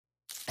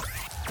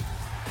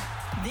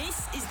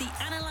This is the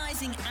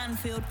Analysing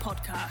Anfield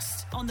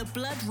podcast on the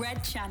Blood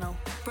Red channel,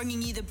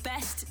 bringing you the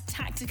best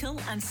tactical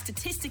and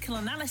statistical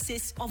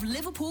analysis of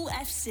Liverpool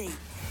FC.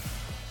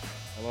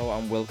 Hello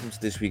and welcome to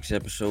this week's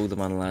episode of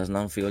Analysing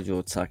Anfield,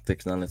 your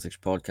tactics and analytics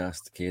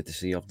podcast,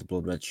 courtesy of the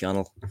Blood Red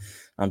channel.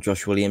 I'm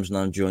Josh Williams and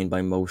I'm joined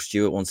by Mo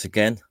Stewart once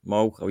again.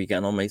 Mo, how are you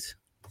getting on, mate?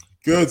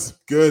 Good.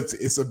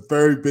 It's a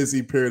very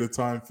busy period of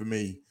time for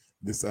me.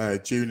 This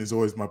June is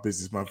always my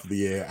busiest month of the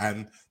year,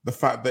 and the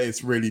fact that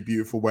it's really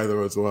beautiful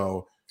weather as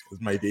well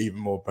has made it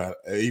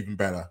even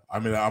better.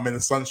 I'm in a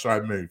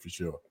sunshine mood for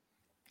sure.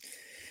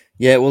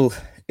 Yeah, well,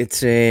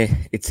 it's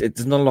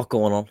there's not a lot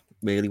going on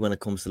really when it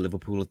comes to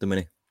Liverpool at the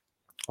minute.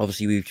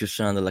 Obviously, we've just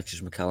signed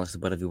Alexis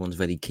McAllister, but everyone's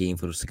very keen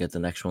for us to get the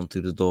next one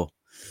through the door.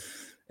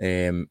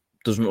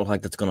 Doesn't look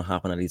like that's going to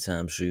happen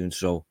anytime soon,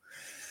 so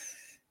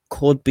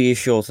could be a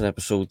shorter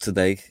episode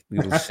today. We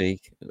will see.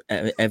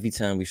 Every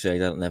time we say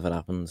that, it never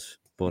happens.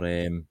 But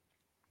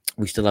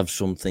we still have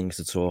some things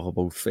to talk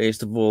about.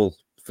 First of all,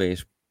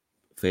 first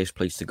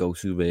place to go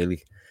to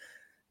really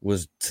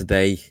was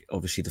today.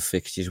 Obviously, the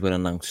fixtures were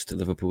announced.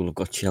 Liverpool have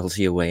got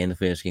Chelsea away in the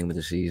first game of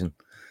the season.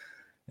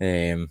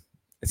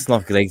 It's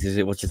not great, is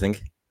it? What do you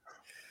think?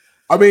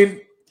 I mean,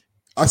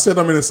 I said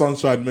I'm in a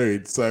sunshine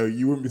mood, so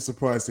you wouldn't be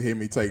surprised to hear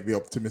me take the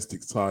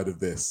optimistic side of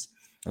this.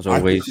 As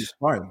always, I think it's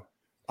fine.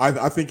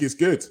 I think it's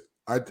good.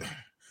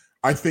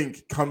 I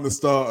think come the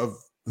start of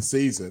the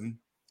season,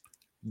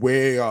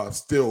 we are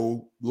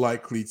still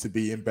likely to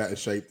be in better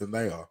shape than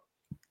they are,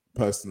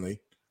 personally.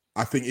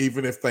 I think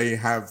even if they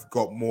have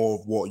got more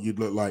of what you'd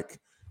look like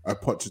a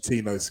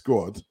Pochettino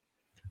squad,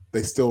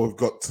 they still have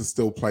got to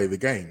still play the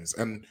games.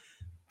 And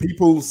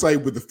people say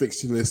with the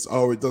fixture list,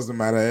 oh, it doesn't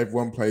matter.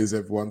 Everyone plays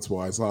everyone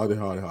twice.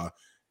 Hard.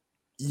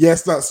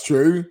 Yes, that's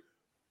true.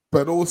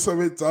 But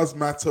also it does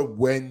matter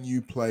when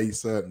you play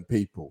certain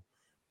people.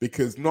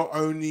 Because not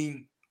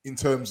only in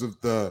terms of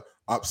the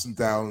ups and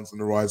downs and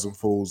the rise and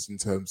falls in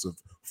terms of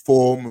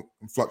form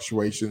and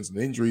fluctuations and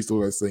injuries, all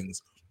those things,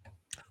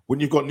 when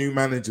you've got new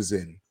managers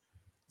in,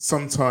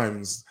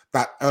 sometimes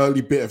that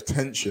early bit of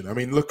tension. I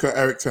mean, look at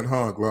Erik ten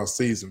Hag last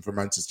season for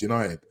Manchester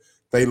United.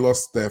 They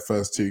lost their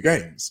first two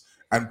games.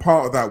 And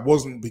part of that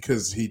wasn't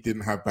because he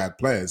didn't have bad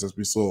players, as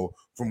we saw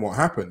from what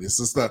happened. It's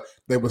just that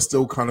they were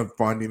still kind of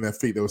finding their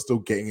feet. They were still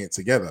getting it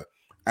together.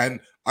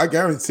 And I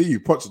guarantee you,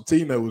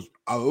 Pochettino was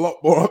a lot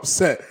more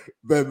upset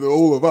than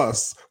all of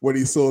us when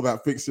he saw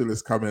that fixture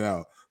list coming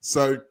out.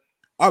 So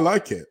I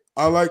like it.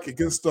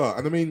 Good start.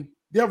 And I mean,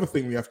 the other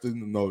thing we have to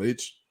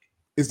acknowledge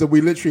is that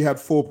we literally had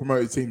 4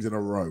 promoted teams in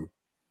a row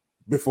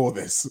before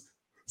this.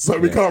 So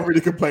we can't really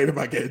complain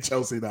about getting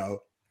Chelsea now.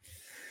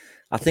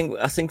 I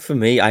think for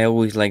me, I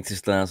always like to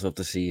start off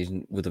the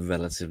season with a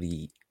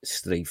relatively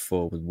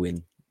straightforward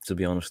win, to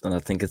be honest. And I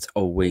think it's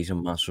always a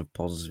massive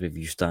positive if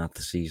you start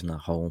the season at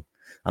home.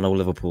 I know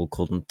Liverpool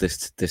couldn't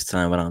this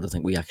time around. I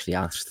think we actually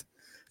asked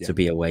to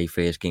be away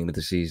first game of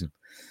the season.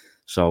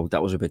 So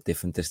that was a bit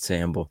different this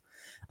time. But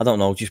I don't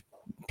know, just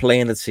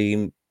playing a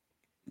team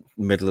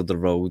middle of the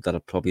road that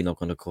are probably not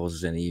going to cause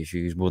us any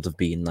issues would have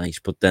been nice.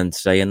 But then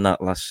saying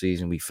that, last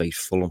season we faced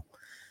Fulham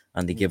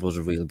and they give us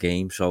a real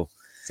game. So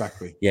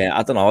exactly. Yeah,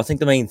 I don't know. I think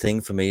the main thing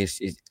for me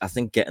is I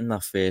think getting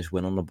that first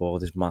win on the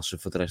board is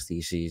massive for the rest of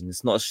the season.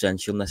 It's not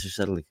essential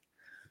necessarily.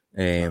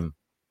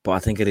 But I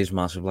think it is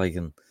massive. Like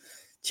in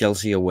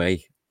Chelsea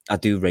away, I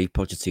do rate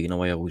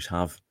Pochettino. I always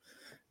have.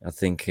 I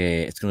think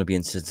it's going to be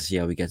interesting to see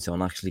how he gets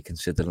on. Actually,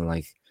 considering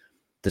like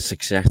the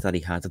success that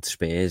he had at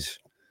Spurs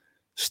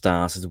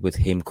started with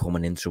him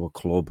coming into a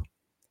club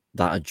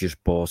that had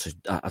just bought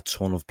a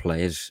ton of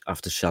players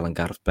after selling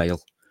Gareth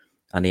Bale,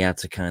 and he had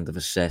to kind of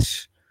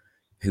assess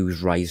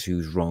who's right,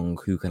 who's wrong,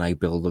 who can I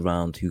build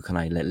around, who can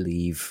I let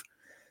leave,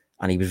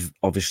 and he was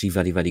obviously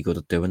very, very good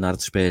at doing that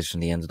at Spurs,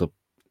 and he ended up,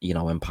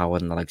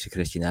 empowering the likes of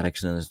Christian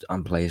Eriksen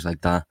and players like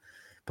that.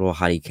 Brought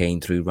Harry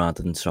Kane through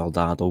rather than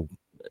Soldado,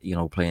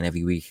 playing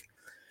every week.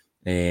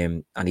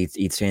 And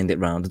he turned it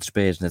round at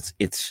Spurs. And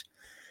it's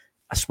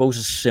I suppose,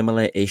 a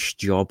similar-ish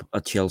job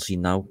at Chelsea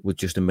now with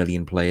just 1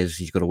 million players.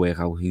 He's got to work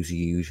out who to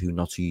use, who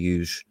not to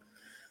use.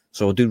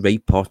 So I do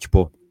rate Poch,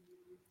 but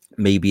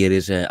maybe it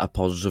is a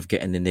positive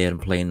getting in there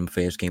and playing them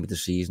first game of the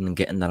season and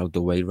getting that out of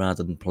the way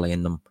rather than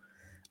playing them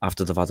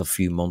after they've had a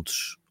few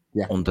months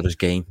under his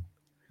game.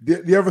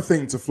 The other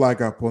thing to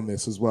flag up on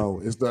this as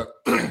well is that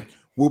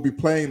we'll be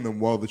playing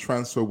them while the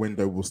transfer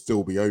window will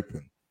still be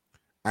open.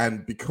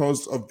 And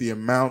because of the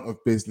amount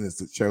of business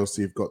that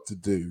Chelsea have got to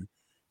do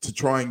to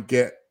try and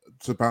get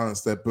to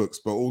balance their books,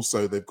 but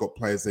also they've got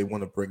players they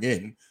want to bring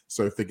in.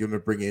 So if they're going to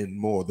bring in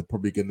more, they're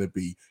probably going to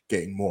be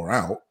getting more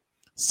out.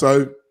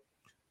 So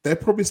they're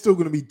probably still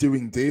going to be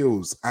doing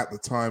deals at the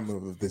time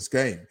of this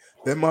game.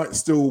 There might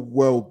still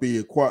well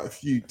be quite a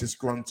few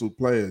disgruntled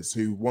players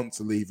who want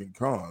to leave and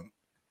can't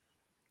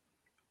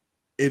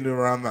in and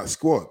around that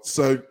squad.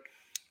 So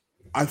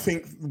I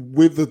think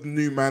with the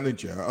new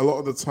manager, a lot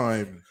of the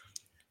time,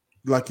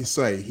 like you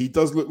say, he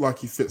does look like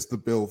he fits the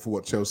bill for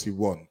what Chelsea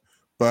want.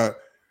 But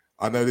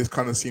I know this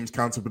kind of seems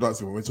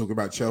counterproductive when we're talking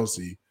about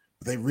Chelsea,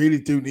 but they really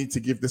do need to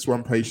give this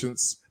one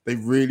patience. They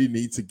really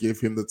need to give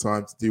him the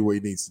time to do what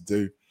he needs to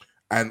do.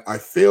 And I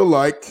feel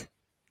like,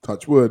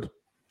 touch wood,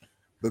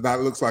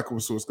 that looks like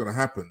also what's going to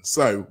happen.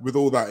 So with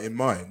all that in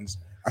mind,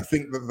 I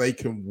think that they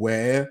can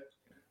wear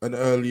an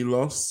early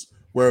loss.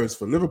 Whereas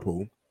for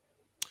Liverpool,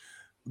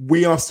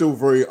 we are still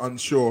very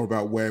unsure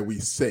about where we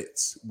sit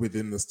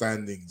within the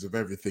standings of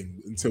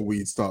everything until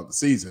we start the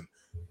season.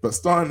 But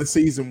starting the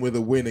season with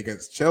a win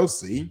against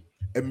Chelsea,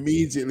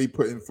 immediately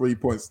putting 3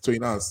 points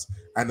between us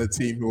and the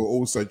team who are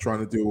also trying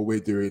to do what we're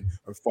doing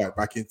and fight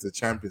back into the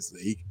Champions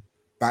League,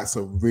 that's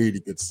a really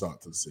good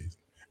start to the season.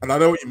 And I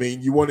know what you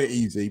mean. You want it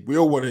easy. We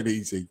all want it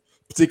easy,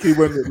 particularly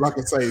when, like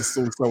I say, it's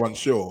still so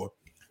unsure.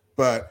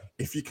 But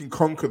if you can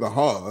conquer the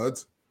hard,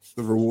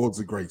 the rewards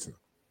are greater.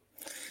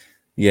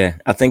 Yeah,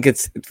 I think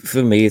it's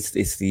for me.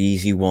 It's the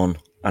easy one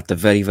at the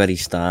very, very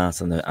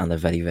start and the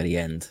very, very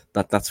end.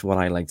 That's what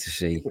I like to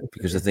see,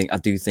 because I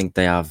do think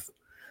they have.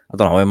 I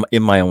don't know,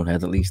 in my own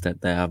head at least,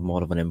 that they have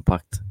more of an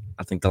impact.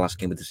 I think the last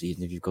game of the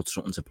season, if you've got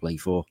something to play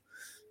for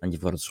and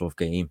you've got a tough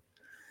game,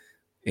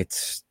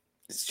 it's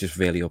just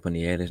really up in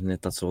the air, isn't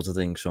it? That sort of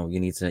thing. So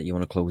you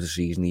want to close the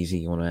season easy.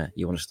 You want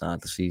to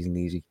start the season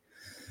easy.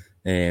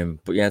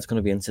 But yeah, it's going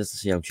to be interesting to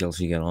see how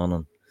Chelsea get on.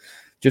 And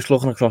just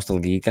looking across the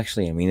league,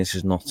 actually, I mean, this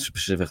is not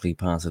specifically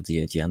part of the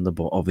agenda,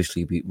 but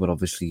obviously we're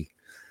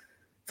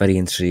very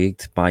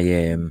intrigued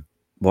by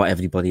what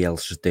everybody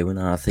else is doing.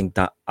 And I think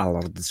that a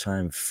lot of the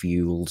time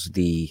fuels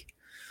the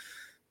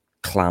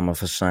clamour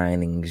for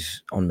signings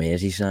on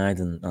Merseyside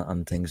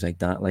and things like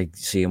that, like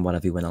seeing what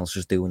everyone else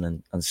is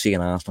doing and seeing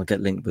Arsenal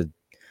get linked with,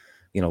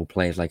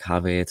 players like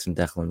Havertz and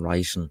Declan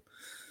Rice, and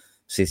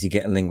City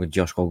getting linked with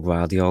Joshua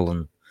Gvardiol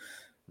and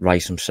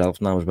Rice himself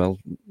now as well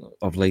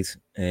of late.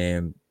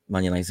 Man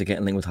United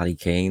getting linked with Harry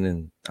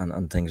Kane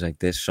and things like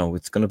this. So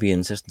it's going to be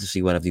interesting to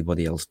see what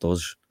everybody else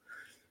does.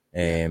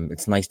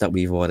 It's nice that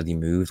we've already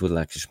moved with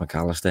Alexis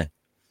McAllister,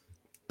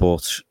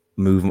 but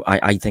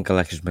I think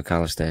Alexis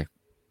McAllister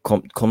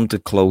come to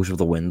close of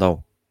the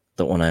window.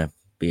 Don't want to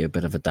be a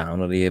bit of a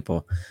downer here,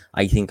 but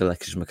I think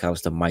Alexis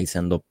McAllister might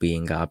end up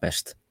being our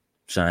best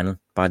signing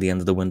by the end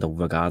of the window,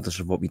 regardless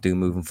of what we do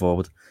moving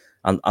forward.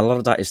 And a lot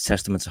of that is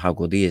testament to how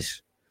good he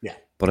is. Yeah.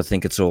 But I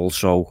think it's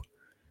also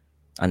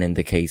an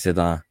indicator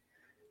that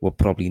we're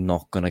probably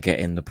not going to get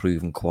in the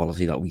proven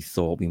quality that we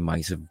thought we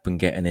might have been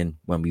getting in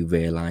when we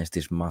realised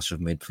this massive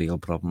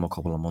midfield problem a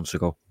couple of months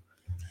ago.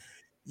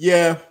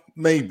 Yeah,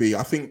 maybe.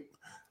 I think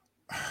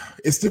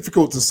it's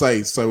difficult to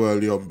say so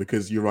early on,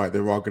 because you're right,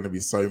 there are going to be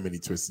so many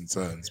twists and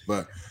turns.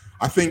 But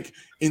I think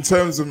in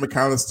terms of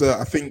McAllister,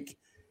 I think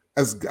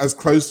as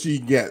close as you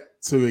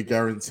get to a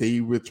guarantee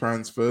with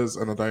transfers,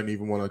 and I don't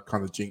even want to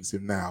kind of jinx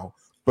him now,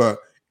 but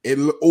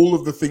all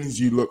of the things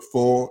you look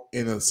for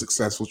in a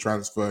successful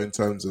transfer, in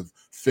terms of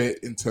fit,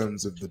 in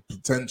terms of the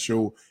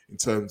potential, in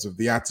terms of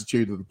the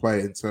attitude of the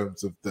player, in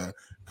terms of the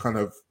kind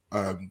of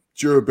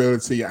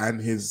durability and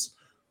his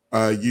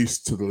use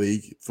to the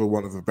league, for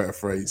want of a better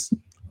phrase,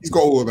 he's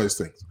got all of those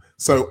things.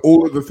 So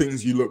all of the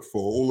things you look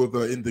for, all of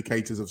the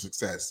indicators of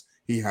success,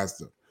 he has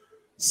them.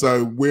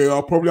 So we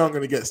are probably not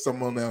going to get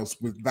someone else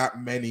with that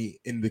many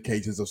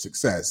indicators of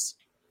success,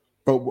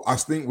 but I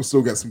think we'll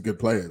still get some good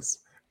players.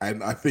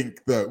 And I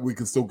think that we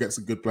can still get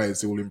some good players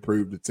who will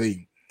improve the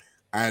team.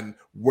 And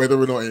whether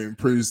or not it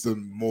improves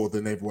them more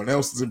than everyone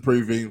else is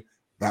improving,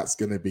 that's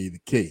going to be the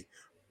key.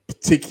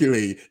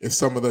 Particularly if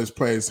some of those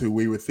players who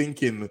we were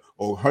thinking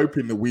or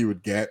hoping that we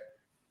would get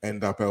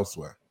end up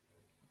elsewhere.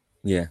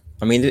 Yeah.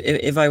 I mean,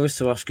 if I was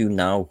to ask you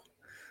now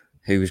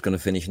who's going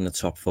to finish in the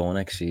top 4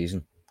 next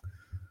season,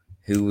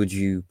 who would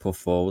you put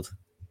forward?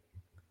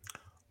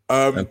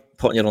 I'm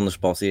putting you on the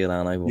spot here,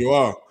 aren't I? You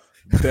are.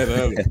 Dead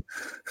early.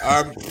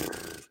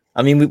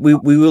 I mean, we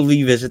will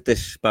revisit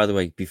this, by the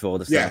way, before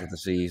the start of the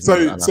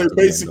season. So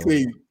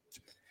basically,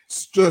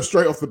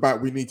 straight off the bat,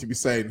 we need to be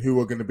saying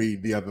who are going to be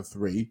the other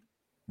 3,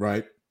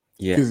 right?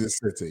 Yeah. Because it's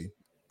City.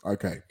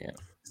 Okay. Yeah.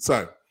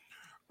 So,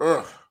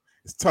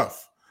 it's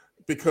tough,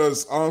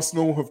 because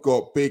Arsenal have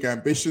got big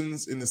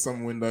ambitions in the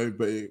summer window,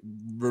 but it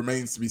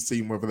remains to be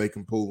seen whether they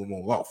can pull them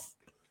all off.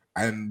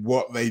 And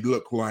what they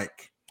look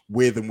like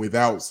with and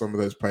without some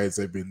of those players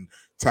they've been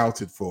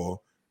touted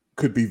for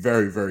could be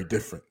very, very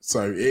different.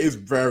 So it is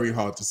very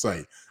hard to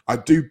say. I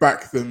do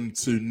back them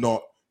to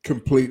not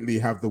completely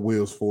have the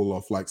wheels fall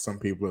off like some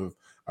people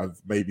have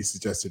maybe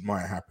suggested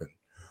might happen.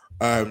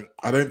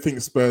 I don't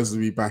think Spurs will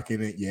be back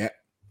in it yet.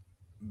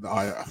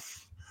 I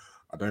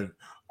don't.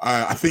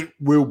 I think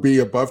we'll be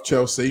above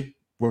Chelsea.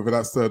 Whether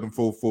that's 3rd and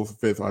 4th, 4th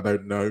and 5th, I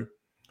don't know.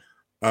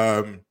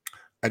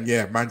 And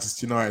yeah,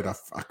 Manchester United,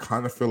 I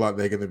kind of feel like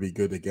they're going to be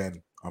good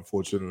again,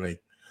 unfortunately.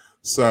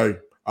 So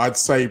I'd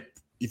say,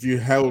 if you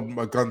held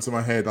a gun to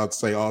my head, I'd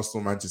say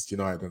Arsenal, Manchester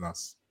United, and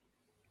us.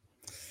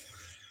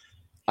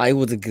 I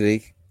would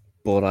agree,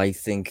 but I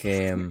think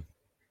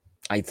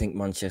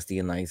Manchester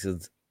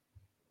United.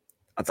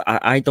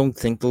 I don't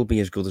think they'll be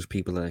as good as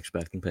people are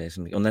expecting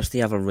personally, unless they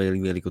have a really,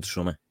 really good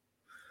summer,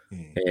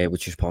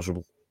 which is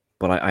possible.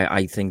 But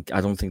I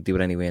don't think they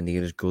were anywhere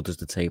near as good as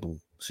the table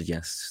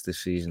suggests this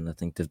season. I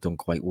think they've done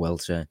quite well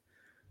to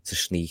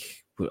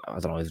sneak I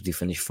don't know if they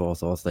finished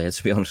fourth or third,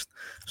 to be honest.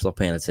 Stop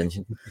paying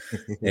attention.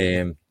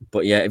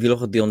 But yeah, if you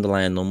look at the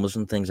underlying numbers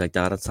and things like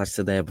that attached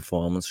to their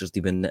performances,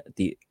 they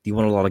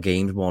won a lot of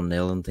games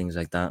 1-0 and things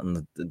like that,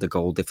 and the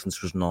goal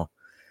difference was not.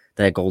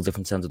 Their goal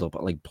difference ended up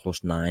at like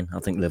 +9. I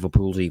think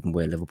Liverpool's, even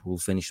where Liverpool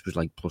finished, was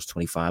like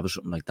 +25 or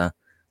something like that.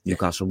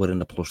 Newcastle were in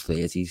the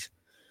 +30s.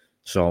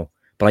 So,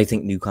 but I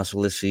think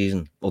Newcastle this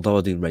season, although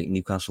I do rate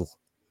Newcastle,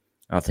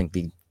 I think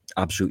they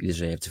absolutely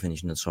deserve to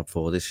finish in the top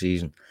 4 this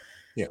season.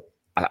 Yeah.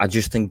 I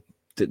just think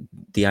that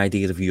the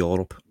idea of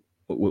Europe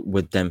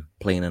with them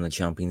playing in the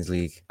Champions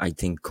League, I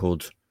think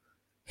could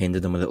hinder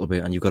them a little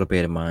bit. And you've got to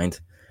bear in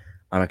mind,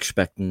 I'm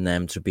expecting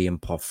them to be in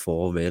pot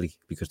 4, really,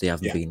 because they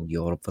haven't been in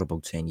Europe for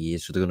about 10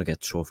 years. So they're going to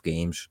get tough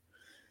games.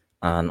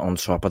 And on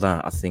top of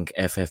that, I think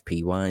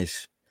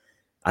FFP-wise,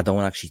 I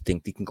don't actually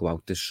think they can go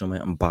out this summer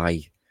and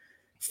buy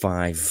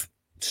 5-6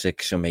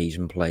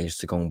 amazing players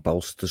to go and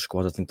bolster the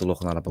squad. I think they're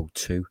looking at about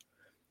 2.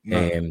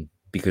 No.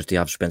 Because they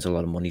have spent a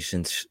lot of money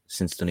since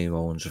the new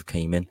owners have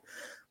came in.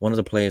 One of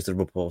the players they're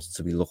reported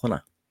to be looking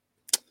at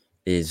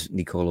is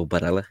Nicolo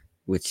Barella,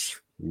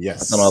 which I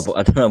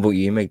don't know about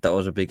you, mate. That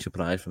was a big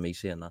surprise for me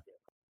seeing that.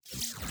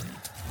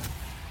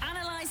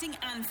 Analysing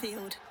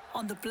Anfield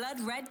on the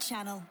Blood Red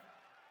Channel.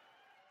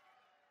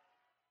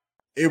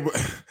 It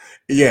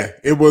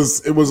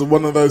was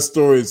one of those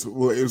stories.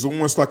 Well, it was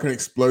almost like an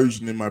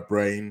explosion in my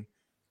brain,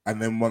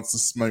 and then once the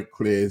smoke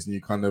clears and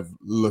you kind of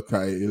look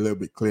at it a little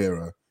bit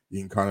clearer, you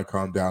can kind of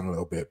calm down a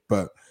little bit.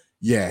 But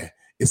yeah,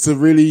 it's a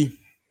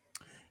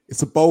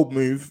bold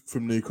move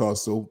from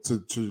Newcastle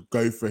to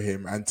go for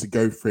him, and to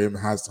go for him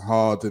as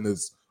hard and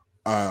as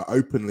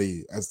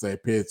openly as they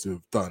appear to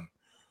have done.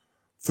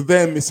 For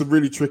them, it's a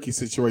really tricky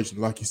situation.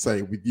 Like you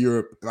say, with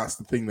Europe, that's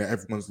the thing that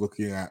everyone's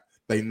looking at.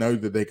 They know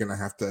that they're going to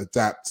have to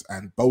adapt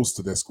and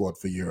bolster their squad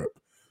for Europe.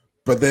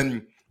 But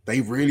then they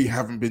really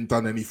haven't been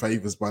done any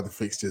favours by the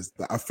fixtures.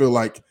 I feel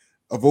like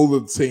of all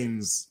the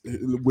teams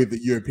with the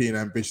European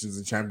ambitions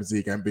and Champions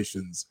League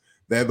ambitions,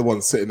 they're the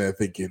ones sitting there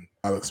thinking,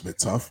 that looks a bit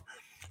tough.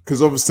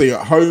 Because obviously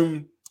at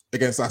home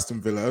against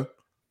Aston Villa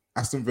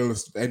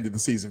ended the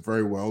season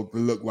very well. They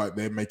look like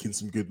they're making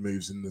some good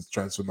moves in the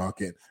transfer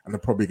market, and they're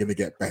probably going to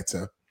get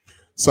better.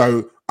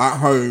 So at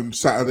home,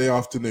 Saturday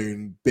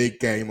afternoon, big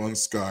game on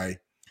Sky.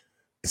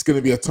 It's going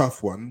to be a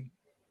tough one.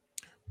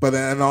 But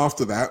then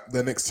after that,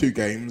 the next 2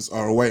 games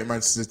are away at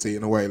Manchester City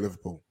and away at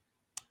Liverpool.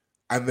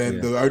 And then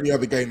the only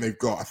other game they've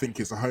got, I think,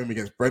 is a home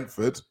against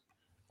Brentford,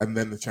 and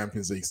then the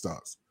Champions League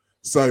starts.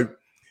 So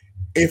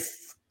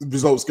if the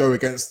results go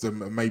against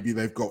them and maybe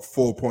they've got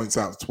 4 points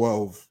out of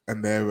 12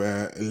 and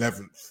they're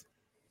 11th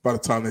by the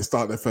time they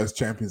start their first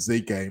Champions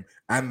League game,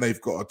 and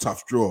they've got a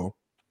tough draw,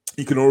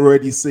 you can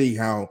already see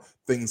how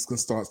things can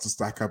start to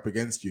stack up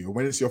against you. And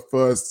when it's your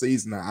first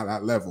season at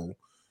that level,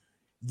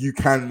 there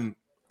can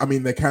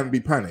be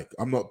panic.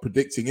 I'm not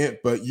predicting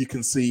it, but you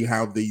can see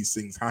how these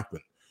things happen.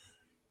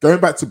 Going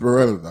back to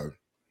Barella, though,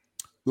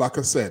 like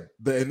I said,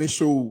 the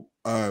initial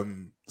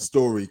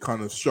story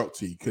kind of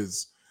shocked you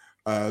because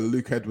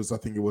Luke Edwards, I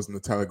think it was in the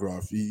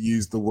Telegraph, he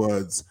used the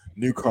words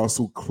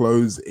Newcastle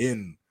close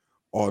in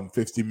on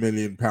 £50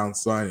 million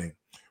signing,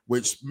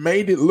 which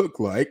made it look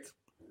like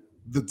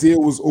the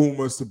deal was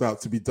almost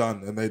about to be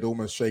done and they'd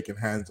almost shaken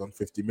hands on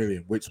 50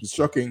 million, which was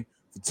shocking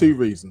for 2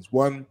 reasons.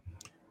 One,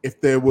 if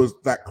there was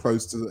that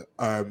close to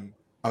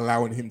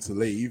allowing him to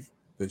leave,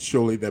 then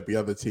surely there'd be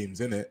other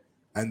teams in it.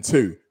 And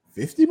 2,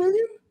 50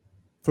 million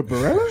for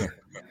Barella?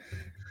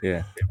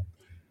 Yeah.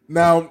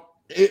 Now,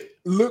 it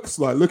looks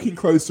like, looking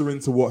closer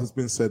into what has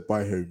been said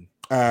by whom,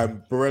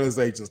 Barella's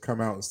agents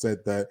come out and said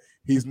that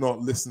he's not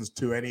listened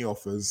to any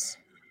offers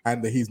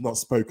and that he's not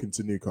spoken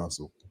to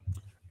Newcastle.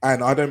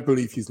 And I don't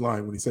believe he's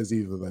lying when he says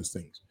either of those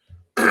things.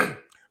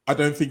 I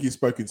don't think he's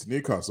spoken to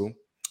Newcastle.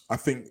 I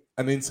think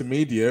an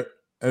intermediary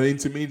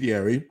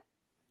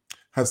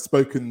has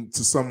spoken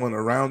to someone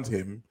around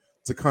him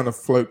to kind of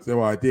float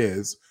their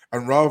ideas.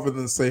 And rather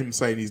than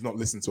saying he's not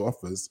listened to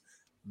offers,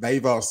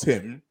 they've asked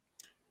him,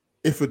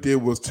 if a deal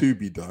was to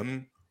be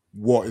done,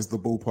 what is the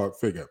ballpark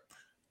figure?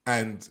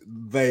 And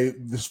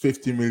this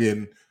 50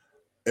 million,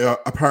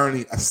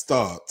 apparently a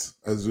start,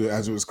 as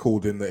it was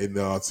called in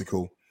the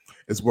article,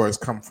 is where it's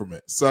come from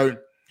it. So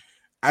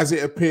as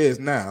it appears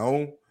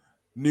now,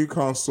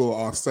 Newcastle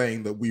are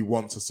saying that we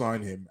want to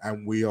sign him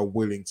and we are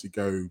willing to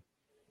go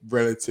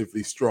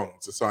relatively strong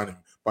to sign him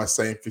by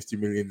saying 50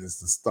 million is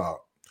the start.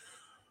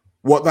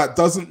 What that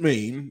doesn't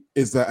mean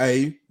is that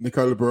A,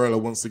 Nicolo Barella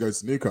wants to go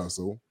to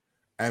Newcastle,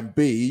 and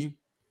B,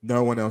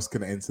 no one else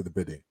can enter the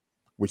bidding,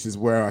 which is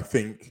where I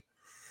think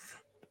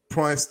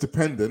price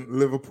dependent,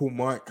 Liverpool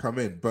might come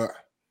in. But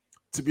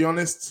to be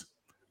honest,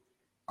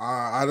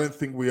 I don't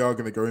think we are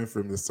going to go in for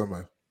him this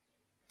summer.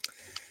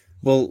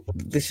 Well,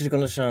 this is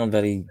going to sound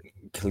very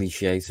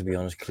cliche, to be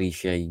honest,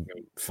 cliche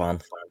fan.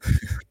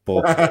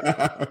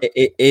 But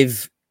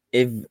if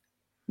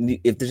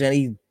there's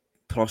any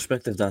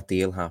prospect of that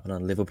deal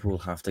happening, Liverpool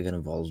have to get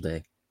involved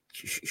there.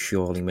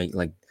 Surely, mate.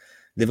 Like,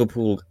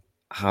 Liverpool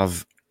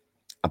have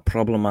a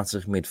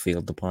problematic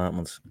midfield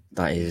department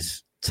that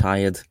is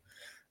tired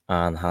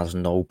and has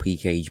no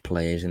peak age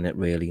players in it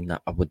really,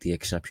 with the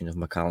exception of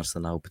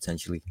McAllister now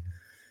potentially.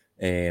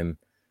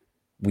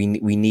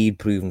 We need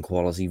proven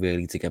quality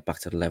really to get back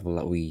to the level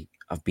that we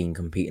have been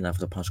competing at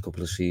for the past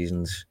couple of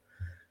seasons.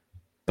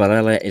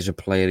 Barella is a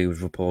player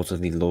who's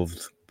reportedly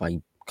loved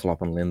by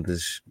Klopp and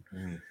Linders.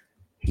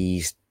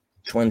 He's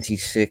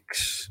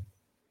 26.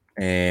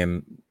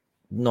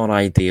 Not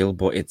ideal,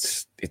 but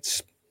it's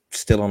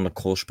still on the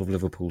cusp of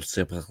Liverpool's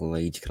typical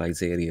age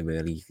criteria,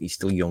 really. He's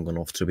still young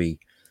enough to be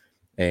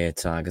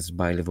targeted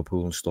by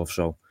Liverpool and stuff.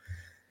 So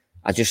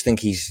I just think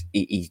he's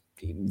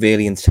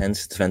really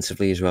intense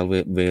defensively as well,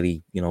 with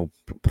really,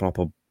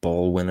 proper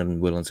ball winner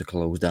and willing to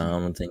close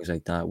down and things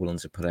like that, willing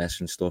to press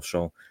and stuff.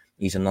 So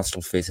he's a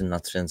natural fit in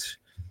that sense.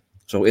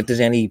 So if there's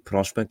any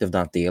prospect of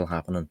that deal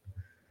happening,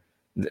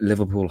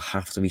 Liverpool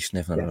have to be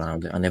sniffing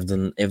around it. And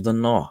if they're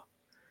not,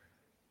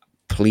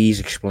 please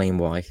explain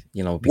why,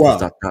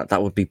 because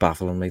that would be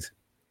baffling, mate.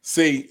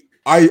 See,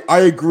 I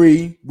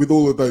agree with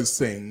all of those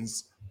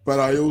things, but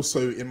I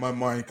also, in my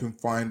mind,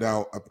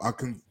 I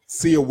can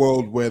see a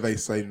world where they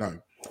say no.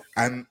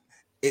 And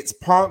it's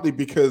partly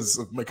because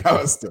of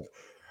McAllister.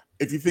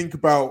 If you think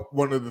about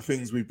one of the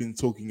things we've been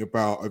talking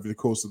about over the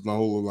course of the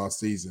whole of last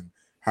season,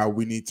 how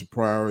we need to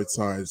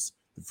prioritize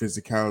the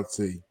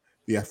physicality,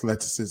 the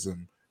athleticism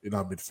in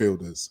our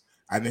midfielders.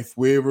 And if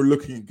we're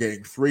looking at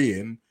getting 3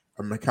 in,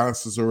 and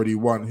McAllister's already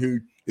one, who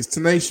is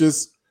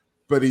tenacious,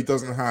 but he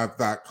doesn't have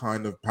that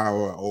kind of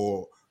power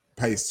or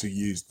pace to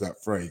use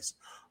that phrase.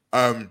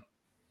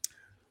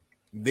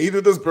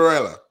 Neither does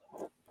Barella.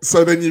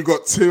 So then you've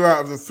got 2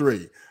 out of the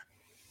 3.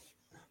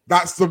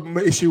 That's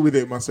the issue with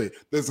it, must say.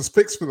 There's a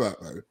fix for that,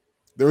 though.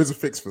 There is a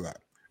fix for that.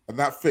 And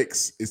that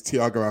fix is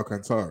Thiago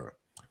Alcantara,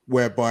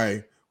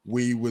 whereby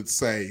we would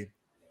say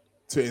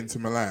to Inter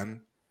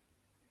Milan,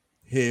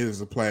 here's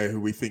a player who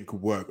we think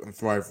could work and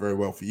thrive very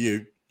well for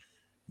you.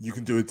 You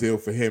can do a deal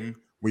for him.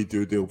 We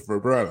do a deal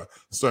for Barella.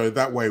 So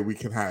that way we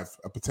can have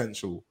a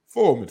potential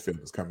 4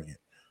 midfielders coming in.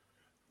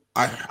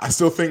 I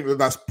still think that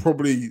that's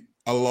probably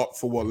a lot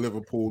for what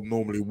Liverpool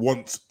normally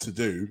want to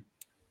do.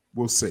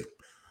 We'll see.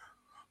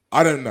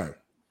 I don't know.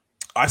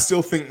 I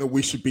still think that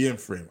we should be in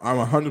for him. I'm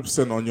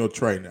 100% on your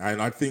train.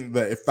 And I think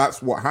that if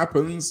that's what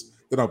happens,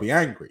 then I'll be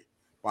angry.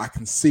 But I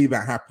can see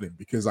that happening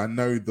because I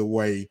know the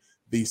way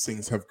these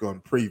things have gone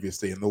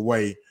previously and the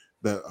way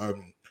that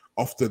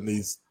often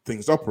these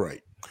things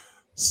operate.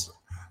 So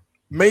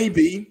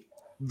maybe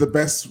the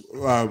best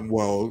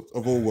world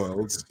of all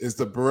worlds is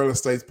that Barella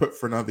stays put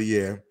for another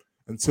year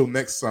until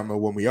next summer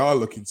when we are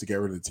looking to get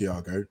rid of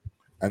Thiago,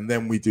 and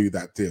then we do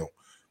that deal.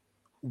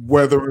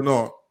 Whether or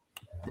not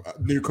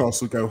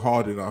Newcastle go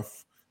hard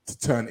enough to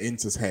turn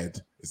Inter's head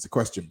is the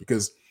question,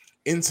 because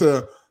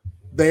Inter,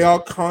 they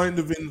are kind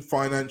of in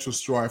financial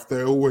strife.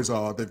 They always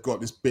are. They've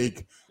got this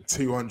big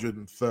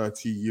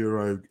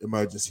 €230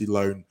 emergency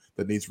loan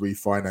that needs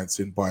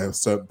refinancing by a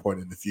certain point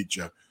in the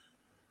future.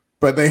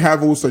 But they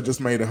have also just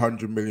made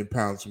 £100 million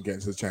from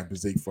getting to the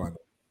Champions League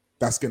final.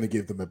 That's going to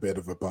give them a bit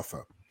of a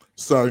buffer.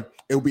 So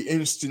it'll be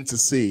interesting to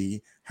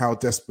see how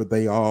desperate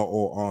they are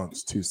or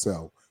aren't to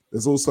sell.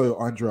 There's also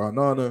Andre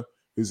Onana,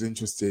 who's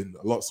interested in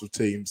lots of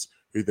teams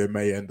who they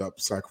may end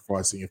up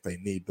sacrificing if they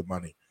need the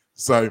money.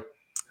 So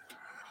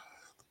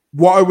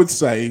what I would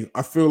say,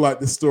 I feel like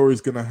this story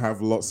is going to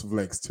have lots of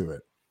legs to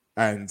it.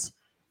 And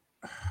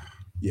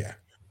yeah.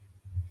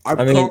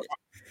 Bottom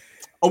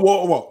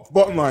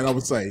line, I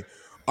would say,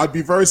 I'd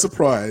be very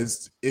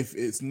surprised if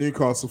it's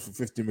Newcastle for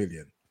 50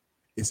 million.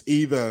 It's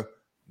either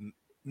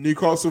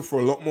Newcastle for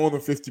a lot more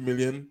than 50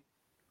 million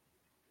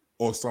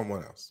or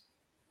someone else.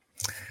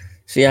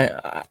 See,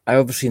 I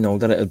obviously know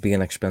that it'll be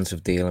an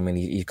expensive deal. I mean,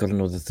 he's got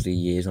another 3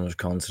 years on his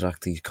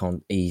contract. He's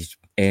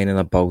earning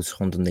about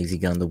 180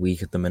 grand a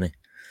week at the minute.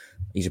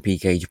 He's a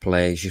peak age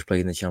player. He's just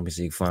played in the Champions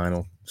League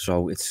final.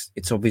 So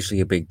it's obviously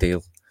a big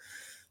deal.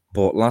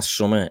 But last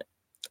summer,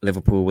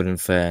 Liverpool were in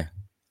for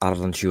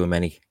Aaron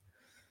Tchouameni.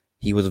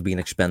 He would have been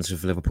expensive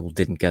if Liverpool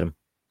didn't get him.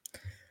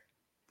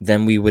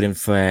 Then we were in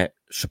for,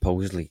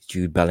 supposedly,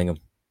 Jude Bellingham.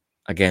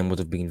 Again, would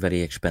have been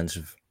very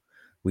expensive.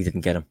 We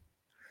didn't get him.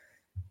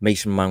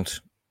 Mason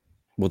Mount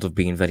would have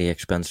been very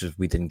expensive.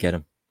 We didn't get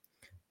him.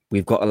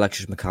 We've got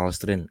Alexis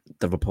McAllister in.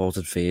 The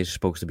reported fee is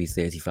supposed to be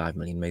 35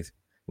 million, mate,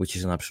 which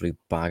is an absolute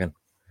bargain.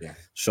 Yeah.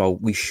 So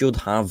we should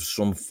have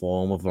some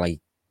form of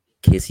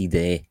kitty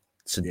there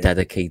to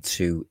dedicate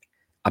to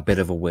a bit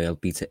of a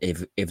world beater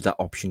if that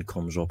option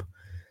comes up.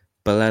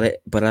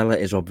 Barella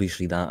is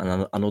obviously that,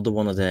 and another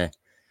one of the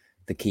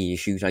key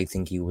issues I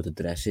think he would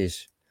address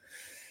is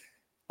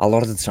a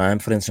lot of the time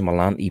for Inter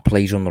Milan he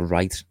plays on the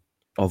right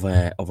of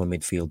a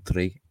midfield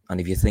 3,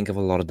 and if you think of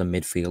a lot of the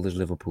midfielders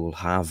Liverpool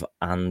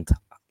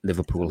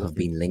have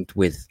been linked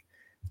with,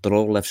 they're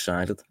all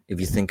left-sided. If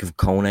you think of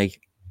Kone,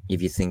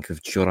 if you think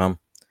of Thuram,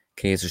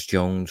 Curtis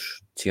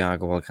Jones,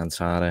 Thiago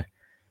Alcantara,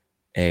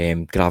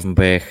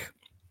 Gravenberch,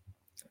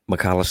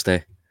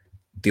 McAllister,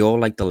 they all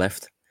like the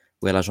left.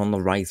 Whereas on the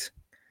right,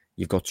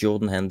 you've got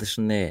Jordan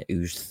Henderson there,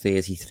 who's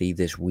 33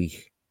 this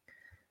week,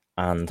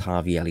 and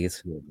Harvey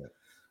Elliott.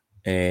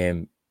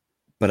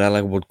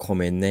 Barella would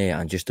come in there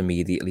and just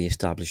immediately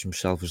establish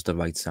himself as the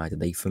right side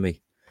of 8 for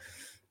me.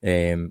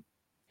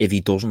 If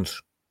he doesn't,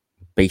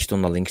 based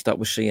on the links that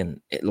we're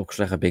seeing, it looks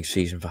like a big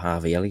season for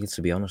Harvey Elliott,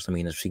 to be honest. I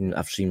mean,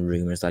 I've seen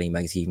rumours that he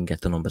might even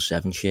get the number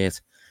 7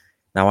 shirt.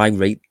 Now, I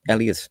rate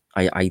Elliott.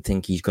 I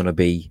think he's going to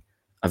be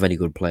a very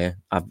good player.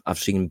 I've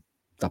seen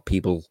that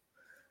people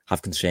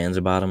have concerns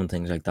about him and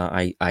things like that.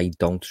 I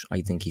don't.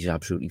 I think he's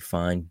absolutely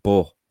fine.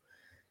 But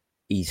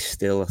he's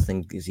still, I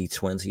think, is he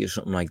 20 or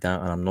something like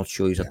that? And I'm not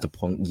sure he's at the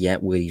point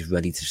yet where he's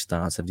ready to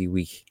start every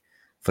week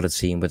for a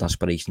team with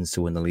aspirations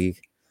to win the league.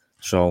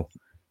 So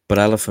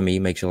Barella, for me,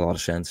 makes a lot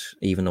of sense,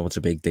 even though it's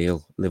a big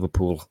deal.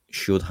 Liverpool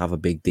should have a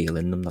big deal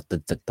in them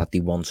that they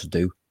want to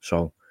do.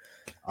 So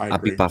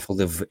I'd be baffled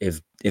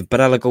if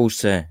Barella goes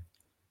to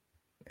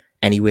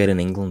anywhere in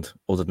England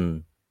other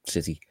than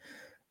City,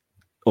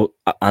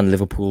 and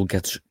Liverpool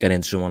get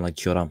into someone like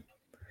Thuram.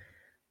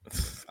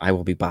 I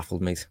will be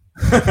baffled, mate.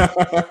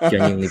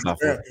 Genuinely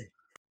baffled.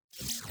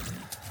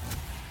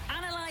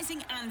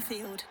 Analysing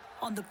Anfield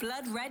on the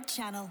Blood Red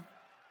Channel.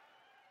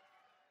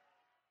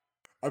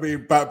 I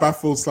mean,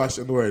 baffled /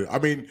 annoyed. I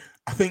mean,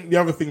 I think the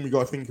other thing we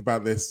got to think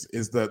about this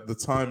is that the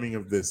timing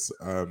of this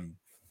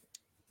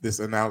this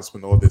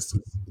announcement or this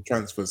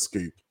transfer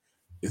scoop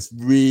is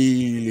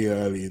really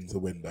early in the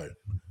window.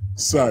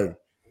 So,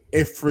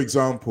 if, for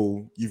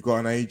example, you've got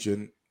an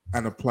agent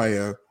and a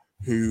player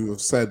who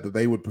have said that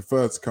they would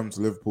prefer to come to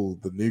Liverpool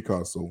than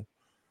Newcastle,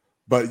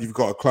 but you've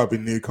got a club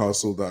in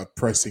Newcastle that are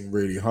pressing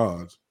really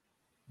hard,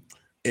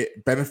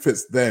 it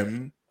benefits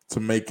them to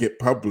make it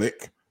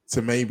public,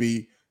 to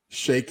maybe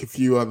shake a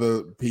few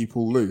other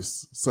people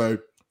loose. So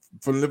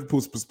from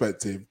Liverpool's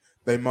perspective,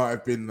 they might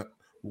have been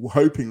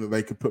hoping that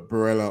they could put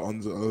Barella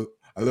on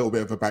a little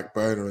bit of a back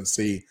burner and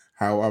see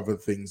how other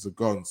things have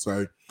gone.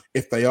 So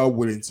if they are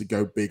willing to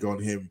go big on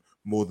him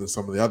more than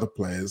some of the other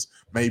players,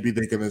 maybe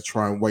they're going to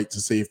try and wait to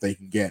see if they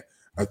can get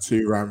a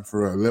Thuram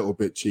for a little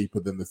bit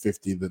cheaper than the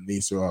 50 that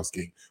Nice are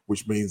asking,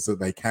 which means that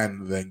they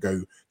can then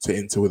go to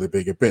Inter with a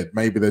bigger bid.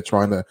 Maybe they're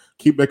trying to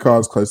keep their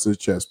cards close to the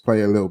chest,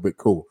 play a little bit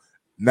cool.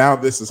 Now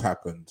this has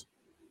happened.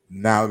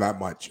 Now that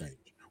might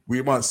change.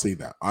 We might see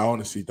that. I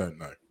honestly don't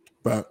know.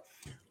 But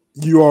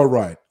you are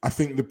right. I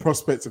think the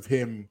prospect of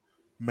him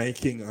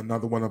making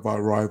another one of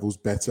our rivals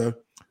better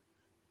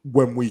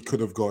when we could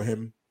have got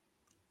him,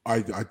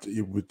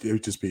 it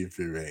would just be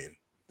infuriating.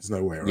 There's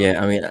no way around.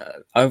 Yeah, I mean,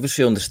 I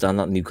obviously understand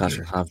that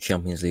Newcastle have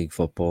Champions League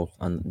football,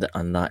 and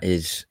that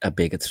is a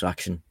big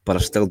attraction. But I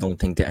still don't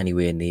think they're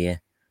anywhere near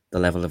the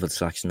level of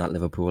attraction that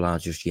Liverpool are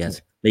just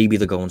yet. Maybe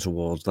they're going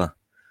towards that,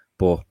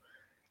 but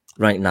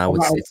right now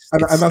it's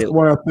that's still...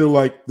 why I feel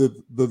like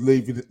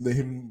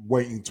him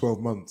waiting 12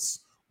 months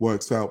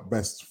works out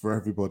best for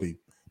everybody.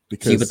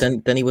 Because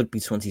but then he would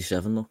be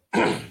 27 though.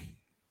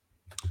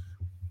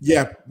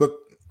 Yeah, but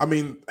I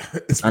mean,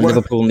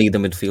 Liverpool need a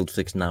midfield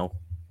fix now.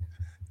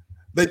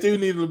 They do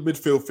need a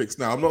midfield fix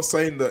now. I'm not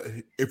saying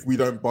that if we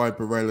don't buy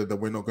Barella, that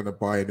we're not going to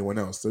buy anyone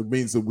else. So it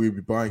means that we'll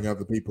be buying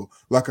other people.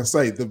 Like I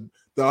say, the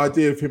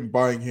idea of him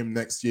buying him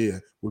next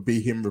year would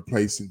be him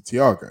replacing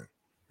Thiago,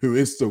 who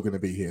is still going to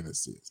be here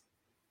this season.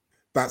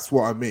 That's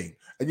what I mean.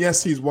 And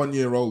yes, he's 1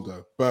 year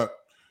older, but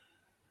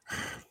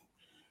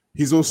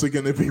he's also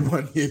going to be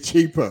 1 year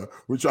cheaper,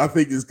 which I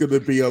think is going to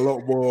be a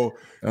lot more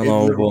in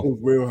Liverpool's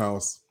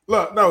wheelhouse.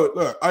 Look,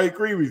 I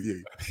agree with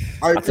you.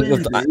 I agree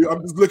with you.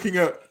 I'm just looking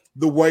at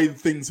the way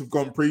things have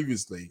gone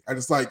previously. And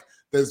it's like,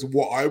 there's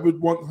what I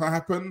would want to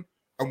happen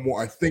and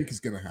what I think is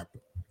going to happen.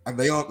 And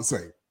they aren't the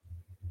same.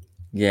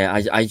 Yeah,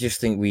 I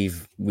just think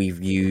we've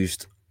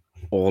used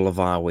all of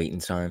our waiting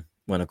time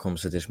when it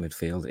comes to this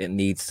midfield. It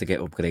needs to get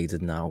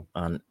upgraded now.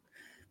 And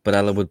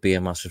Barella would be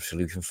a massive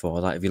solution for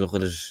that. If you look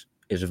at his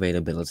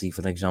availability,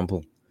 for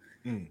example,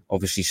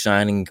 obviously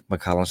signing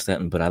McAllister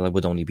and Barella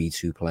would only be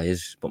 2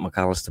 players, but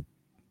McAllister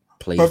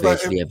plays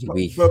virtually every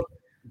week.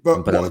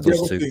 But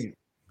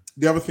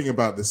the other thing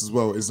about this as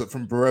well is that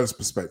from Barella's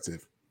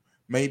perspective,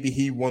 maybe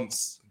he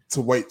wants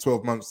to wait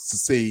 12 months to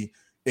see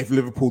if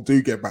Liverpool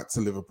do get back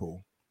to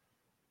Liverpool.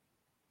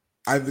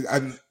 And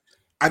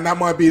that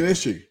might be an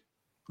issue.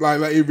 Like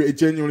it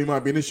genuinely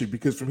might be an issue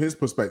because from his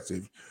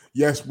perspective,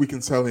 yes, we can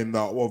tell him that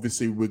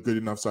obviously we're good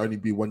enough to only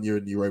be 1 year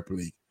in the Europa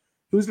League.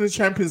 He was in the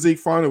Champions League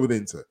final with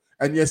Inter.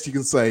 And yes, you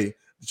can say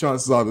the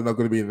chances are they're not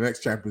going to be in the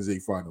next Champions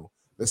League final.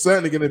 They're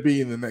certainly going to be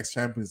in the next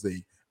Champions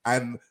League.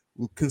 And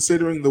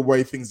considering the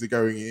way things are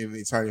going in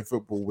Italian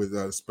football with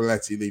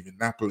Spalletti leaving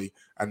Napoli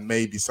and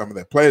maybe some of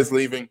their players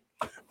leaving,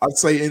 I'd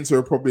say Inter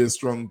are probably a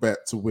strong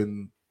bet to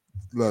win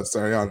La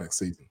Serie A next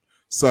season.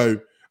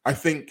 So I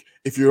think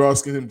if you're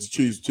asking him to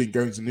choose between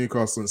going to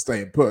Newcastle and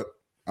staying put,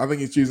 I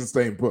think he's choosing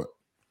staying put.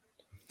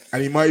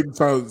 And he might even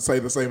try to say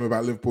the same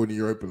about Liverpool in the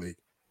Europa League.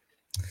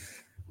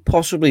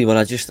 Possibly, but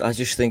I just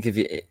think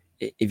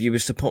if you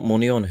was to put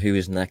money on who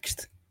is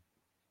next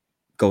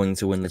going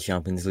to win the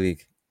Champions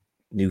League,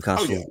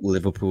 Newcastle,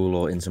 Liverpool,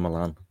 or Inter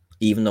Milan,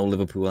 even though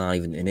Liverpool aren't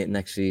even in it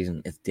next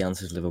season, the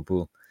answer is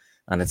Liverpool,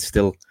 and it's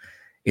still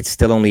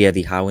only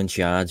Eddie Howe in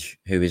charge,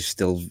 who is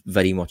still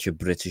very much a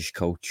British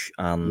coach,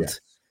 and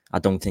I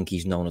don't think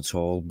he's known at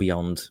all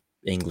beyond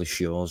English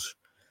shores.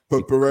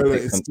 But Barella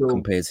is still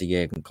compared to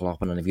Jurgen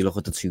Klopp, and if you look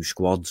at the two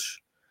squads,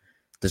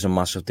 there's a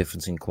massive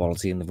difference in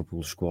quality in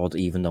Liverpool's squad,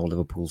 even though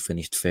Liverpool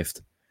finished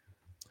 5th.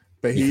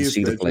 But he is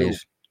the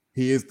players.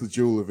 He is the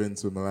jewel of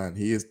Inter Milan.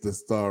 He is the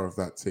star of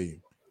that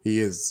team. He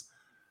is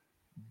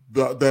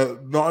the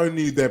not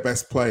only their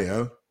best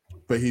player,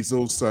 but he's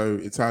also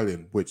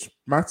Italian, which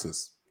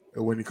matters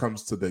when it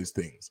comes to those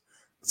things.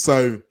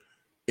 So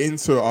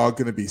Inter are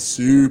going to be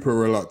super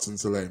reluctant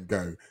to let him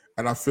go.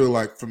 And I feel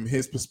like from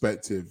his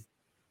perspective,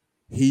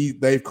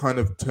 they've kind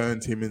of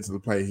turned him into the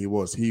player he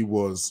was. He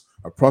was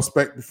a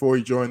prospect before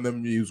he joined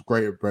them. He was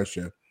great at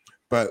pressure,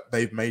 but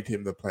they've made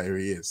him the player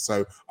he is.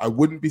 So I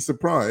wouldn't be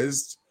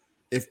surprised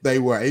if they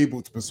were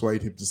able to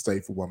persuade him to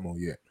stay for one more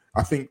year.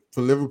 I think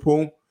for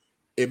Liverpool,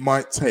 it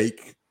might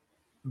take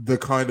the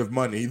kind of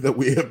money that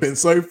we have been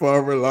so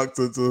far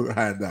reluctant to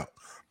hand out.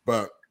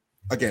 But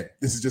again,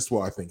 this is just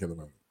what I think at the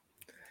moment.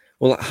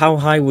 Well, how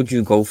high would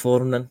you go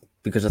for him then?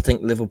 Because I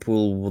think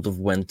Liverpool would have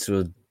went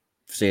to a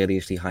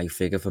seriously high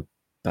figure for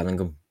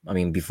Bellingham. I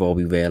mean, before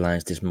we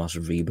realised this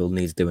massive rebuild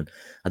needs doing,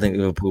 I think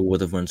Liverpool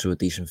would have went to a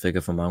decent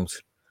figure for Mount.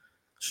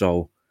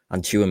 So,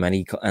 and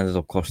Tchouaméni ended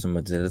up costing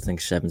Madrid, I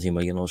think, 70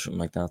 million or something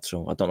like that.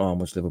 So I don't know how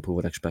much Liverpool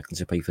were expecting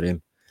to pay for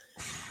him.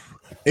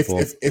 If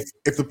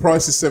the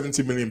price is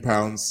 £70 million,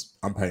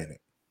 I'm paying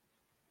it.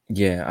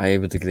 Yeah, I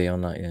would agree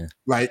on that.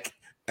 Yeah,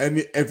 and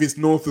if it's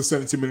north of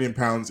 £70 million,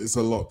 it's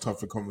a lot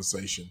tougher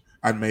conversation.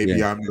 And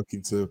maybe I'm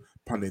looking to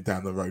punt it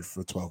down the road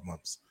for 12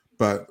 months.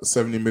 But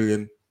 70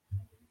 million.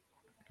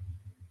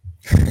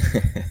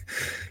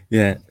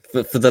 Yeah,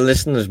 for the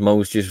listeners,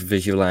 most just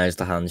visualize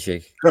the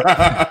handshake.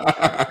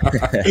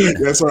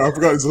 Yeah, sorry, I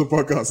forgot it's a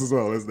podcast as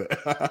well, isn't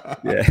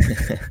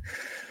it?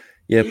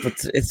 Yeah,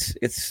 but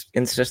it's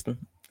interesting.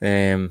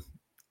 I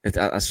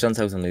sent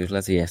out a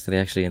newsletter yesterday.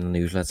 Actually, and the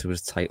newsletter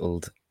was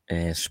titled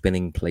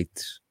 "Spinning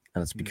Plates,"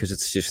 and it's because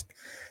it's just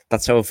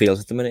that's how it feels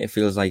at the minute. It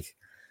feels like,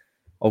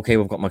 okay,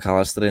 we've got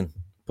McAllister in,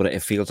 but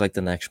it feels like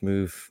the next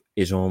move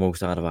is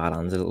almost out of our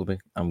hands a little bit,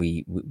 and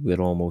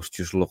we're almost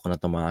just looking at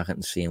the market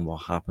and seeing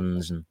what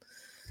happens. And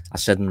I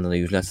said in the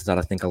newsletter that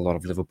I think a lot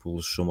of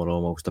Liverpool's summer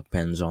almost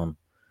depends on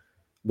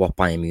what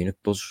Bayern Munich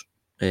does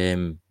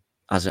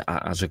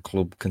as a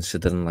club,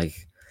 considering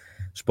like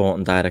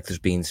sporting director's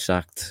being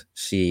sacked,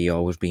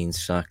 CEO was being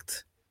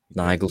sacked,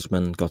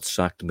 Nagelsmann got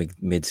sacked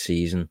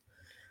mid-season.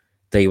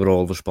 They were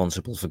all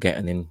responsible for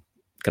getting in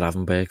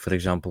Gravenberch, for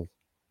example.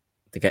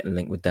 They're getting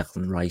linked with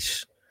Declan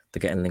Rice. They're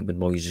getting linked with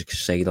Moises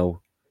Caicedo,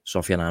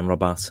 Sofiane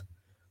Amrabat.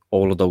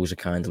 All of those are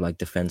kind of like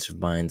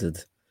defensive-minded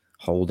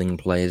holding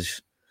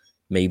players.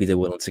 Maybe they're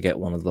willing to get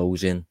one of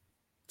those in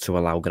to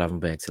allow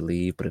Gravenberch to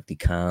leave, but if they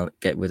can't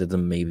get rid of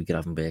them, maybe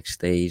Gravenberch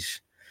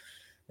stays.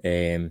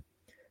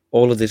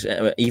 All of this,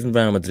 even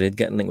Real Madrid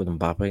getting linked with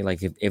Mbappe,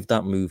 like if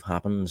that move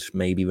happens,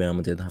 maybe Real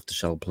Madrid have to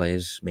sell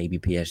players. Maybe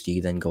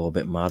PSG then go a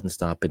bit mad and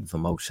start bidding for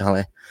Mo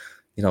Salah.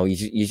 You know,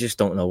 you just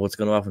don't know what's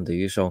going to happen, do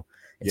you? So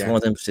it's one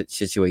of them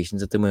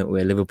situations at the moment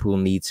where Liverpool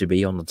need to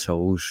be on the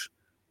toes,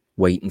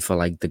 waiting for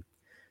like the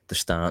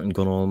starting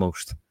gun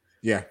almost.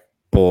 Yeah.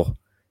 But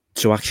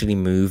to actually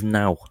move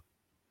now,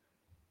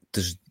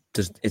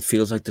 it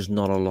feels like there's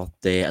not a lot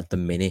there at the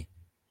minute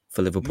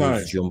for Liverpool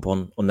to jump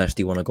on, unless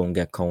they want to go and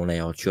get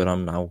Kone or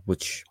Thuram now,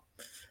 which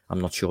I'm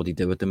not sure they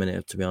do at the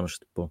minute, to be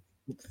honest. But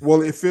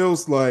well, it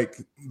feels like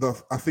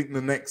I think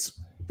the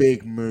next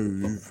big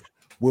move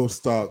will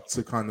start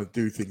to kind of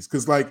do things,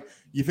 because like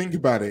you think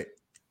about it,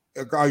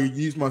 I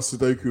use my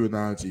Sudoku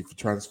analogy for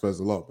transfers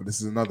a lot, but this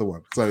is another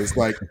one. So it's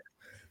like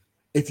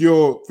if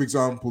you're, for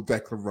example,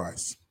 Declan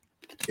Rice.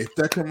 If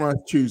Declan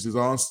Rice chooses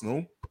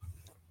Arsenal,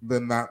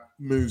 then that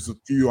moves a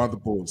few other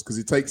boards, because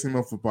it takes him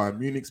off of Bayern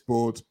Munich's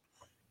board.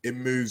 It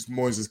moves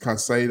Moises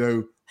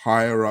Caicedo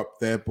higher up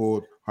their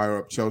board, higher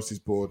up Chelsea's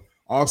board.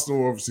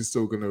 Arsenal are obviously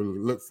still going to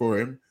look for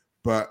him,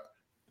 but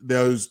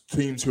those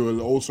teams who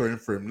are also in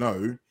for him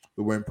know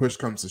that when push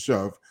comes to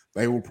shove,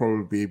 they will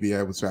probably be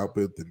able to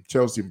outbid them.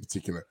 Chelsea in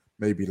particular,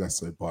 maybe less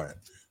so Bayern.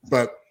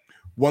 But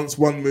once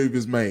one move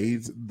is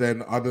made,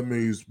 then other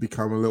moves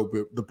become a little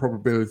bit, the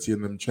probability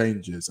in them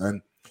changes,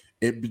 and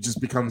it just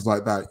becomes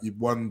like that.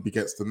 One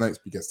begets the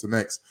next, begets the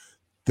next.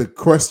 The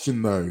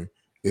question, though,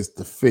 is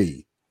the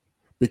fee.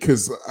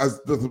 Because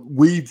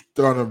we've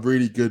done a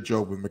really good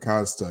job with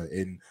McAllister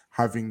in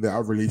having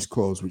that release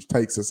clause, which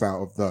takes us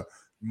out of the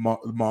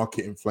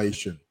market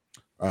inflation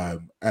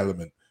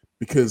element.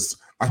 Because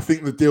I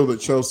think the deal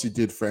that Chelsea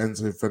did for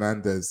Enzo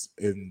Fernandez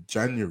in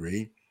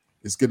January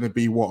is going to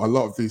be what a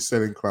lot of these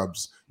selling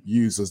clubs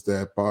use as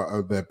their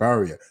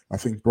barrier. I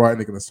think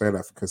Brighton are going to say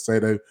that for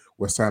Caicedo.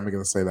 West Ham are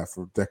going to say that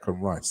for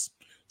Declan Rice.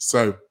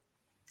 So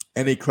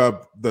any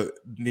club that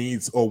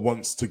needs or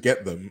wants to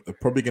get them are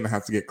probably going to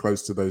have to get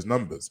close to those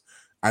numbers.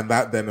 And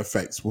that then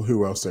affects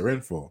who else they're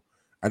in for.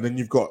 And then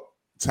you've got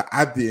to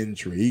add the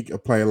intrigue, a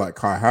player like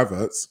Kai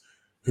Havertz,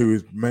 who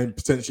is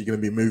potentially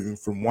going to be moving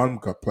from one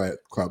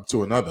club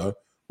to another,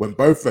 when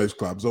both those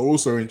clubs are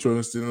also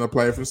interested in a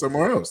player from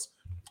somewhere else.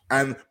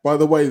 And by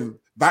the way,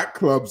 that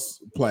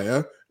club's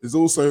player is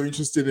also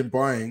interested in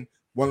buying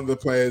one of the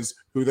players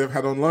who they've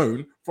had on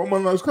loan from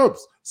one of those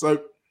clubs.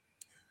 So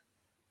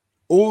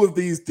all of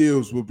these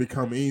deals will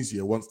become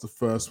easier once the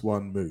first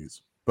one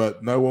moves.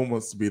 But no one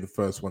wants to be the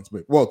first one to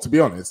move. Well, to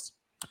be honest,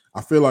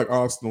 I feel like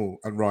Arsenal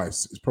and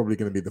Rice is probably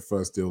going to be the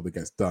first deal that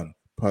gets done.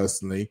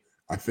 Personally,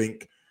 I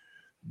think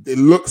it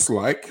looks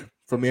like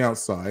from the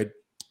outside,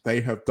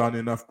 they have done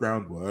enough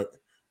groundwork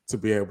to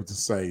be able to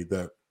say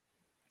that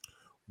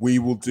we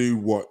will do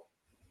what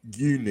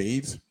you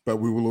need, but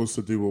we will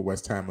also do what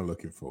West Ham are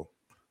looking for.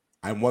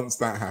 And once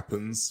that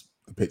happens,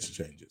 the picture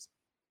changes.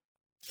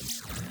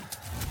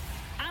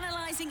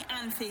 Analysing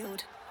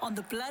Anfield on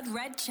the Blood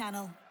Red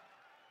Channel.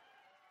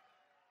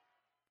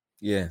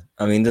 Yeah,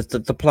 I mean,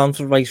 the plan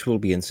for Rice will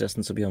be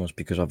interesting, to be honest,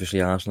 because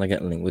obviously Arsenal are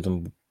getting linked with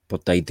him,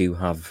 but they do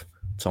have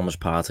Thomas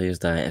Partey as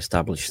their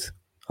established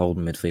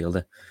holding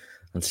midfielder,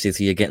 and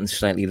City are getting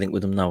slightly linked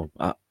with him now,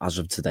 as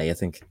of today, I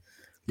think.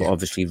 But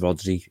obviously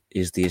Rodri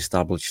is the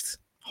established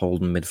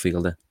holding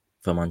midfielder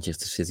for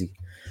Manchester City.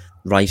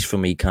 Rice, for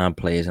me, can't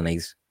play as an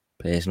 8,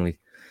 personally.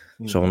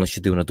 So unless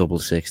you're doing a double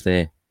 6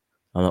 there,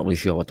 I'm not really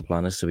sure what the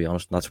plan is, to be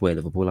honest. That's where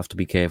Liverpool have to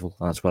be careful.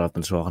 That's what I've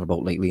been talking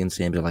about lately in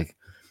terms of, like,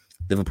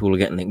 Liverpool are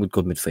getting linked with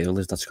good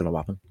midfielders. That's going to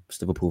happen.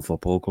 It's Liverpool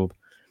Football Club.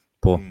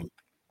 But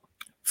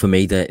for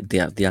me, there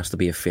has to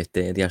be a fit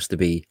there. There has to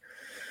be,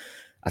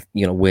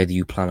 where do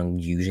you plan on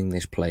using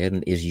this player,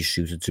 and is he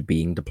suited to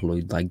being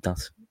deployed like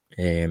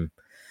that?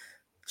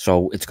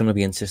 So it's going to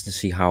be interesting to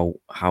see how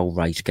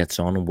Rice gets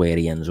on and where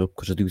he ends up,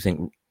 because I do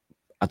think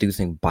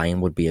Bayern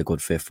would be a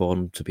good fit for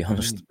him, to be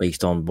honest,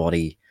 based on what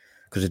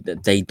because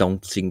they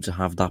don't seem to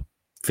have that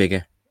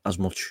figure as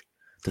much.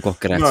 They've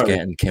got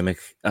Goretzka and Kimmich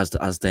as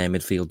their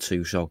midfield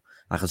too, so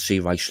I could see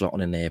Rice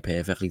slotting in there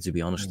perfectly, to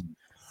be honest.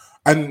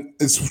 And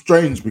it's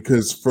strange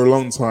because for a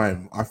long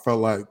time I felt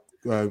like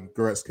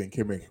Goretzka and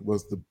Kimmich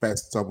was the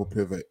best double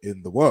pivot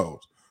in the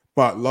world,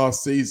 but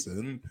last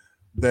season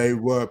they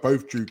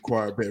both drew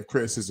quite a bit of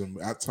criticism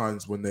at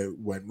times when they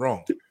went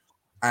wrong,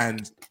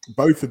 and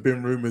both have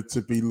been rumored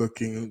to be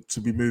looking to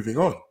be moving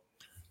on.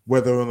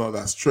 Whether or not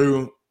that's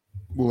true,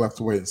 we'll have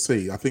to wait and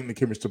see. I think the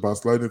Kimmich to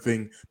Barcelona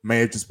thing may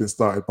have just been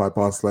started by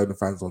Barcelona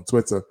fans on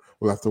Twitter.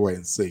 We'll have to wait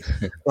and see.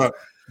 But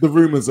the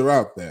rumors are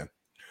out there.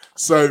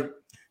 So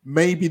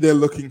maybe they're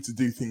looking to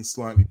do things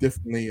slightly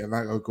differently, and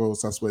of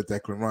course, that's where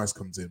Declan Rice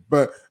comes in.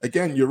 But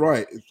again, you're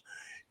right.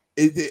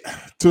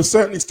 To a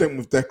certain extent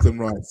with Declan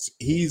Rice,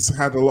 he's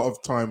had a lot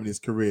of time in his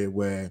career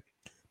where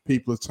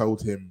people have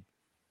told him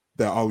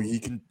that,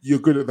 you're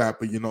good at that,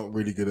 but you're not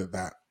really good at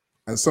that.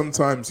 And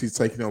sometimes he's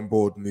taken it on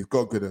board and he's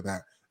got good at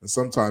that. And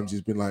sometimes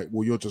he's been like,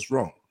 well, you're just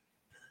wrong.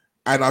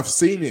 And I've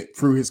seen it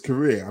through his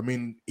career. I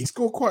mean, he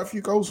scored quite a few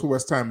goals for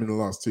West Ham in the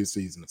last 2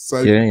 seasons.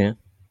 So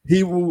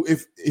he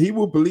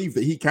will believe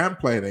that he can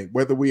play an 8,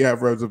 whether we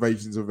have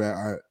reservations of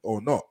that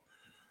or not.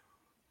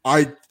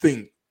 I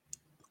think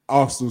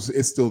Arsenal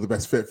is still the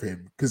best fit for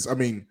him. Because, I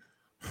mean,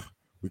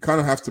 we kind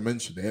of have to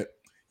mention it.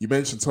 You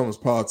mentioned Thomas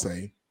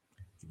Partey.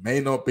 He may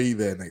not be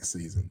there next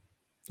season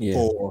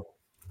for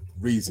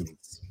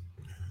reasons.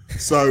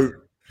 So,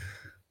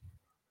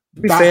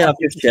 to be fair, I've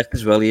just checked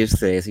as well. He is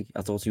 30.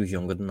 I thought he was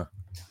younger than that.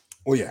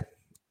 Oh, yeah.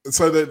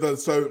 So,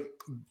 so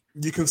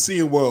you can see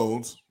a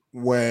world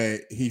where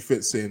he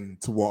fits in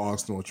to what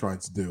Arsenal are trying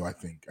to do, I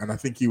think. And I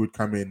think he would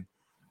come in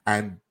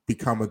and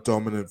become a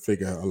dominant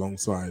figure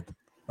alongside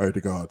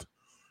Odegaard.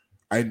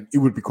 And it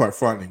would be quite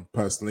frightening,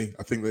 personally.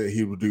 I think that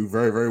he would do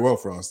very, very well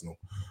for Arsenal.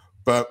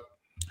 But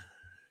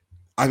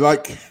I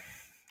like,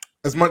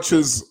 as much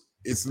as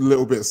it's a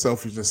little bit of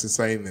selfishness in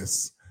saying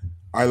this,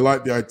 I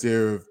like the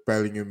idea of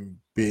Bellingham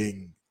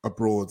being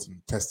abroad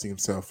and testing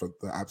himself at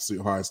the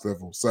absolute highest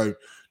level. So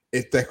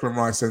if Declan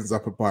Rice ends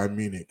up at Bayern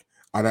Munich,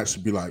 I'd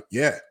actually be like,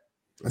 yeah,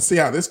 let's see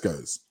how this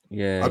goes.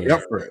 Yeah, I'd be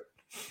up for it.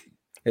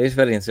 It is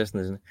very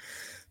interesting, isn't it?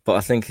 But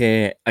I think,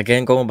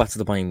 again, going back to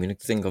the Bayern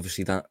Munich thing,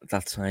 obviously that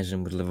ties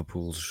in with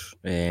Liverpool's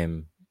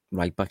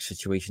right-back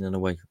situation in a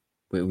way.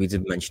 We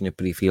did mention it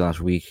briefly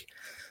last week,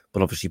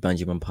 but obviously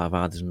Benjamin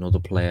Pavard is another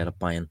player at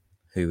Bayern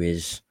who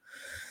has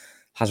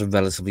a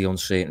relatively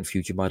uncertain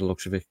future by the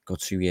looks of it. Got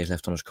 2 years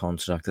left on his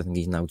contract. I think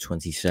he's now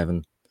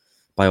 27.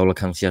 By all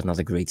accounts, he hasn't had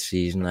a great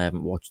season. I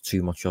haven't watched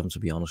too much of him, to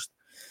be honest.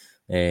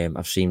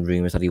 I've seen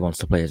rumours that he wants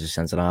to play as a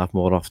centre-half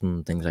more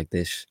often, things like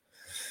this.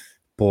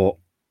 But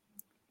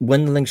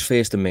when the links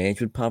first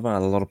emerged with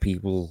Pavard, a lot of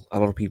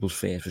people's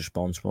first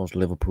response was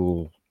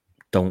Liverpool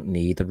don't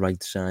need a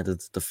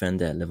right-sided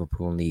defender.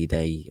 Liverpool need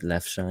a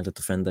left-sided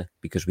defender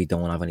because we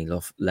don't have any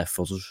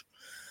left-footers.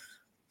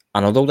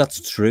 And although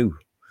that's true,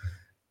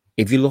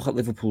 if you look at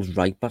Liverpool's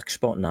right-back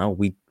spot now,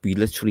 we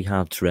literally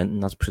have Trent,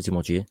 and that's pretty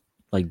much it.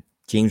 Like,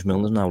 James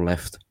Milner's now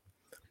left.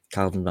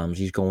 Calvin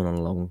Ramsey's going on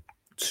loan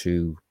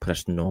to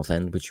Preston North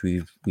End, which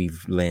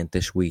we've learned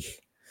this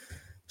week.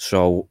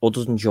 So,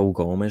 other than Joe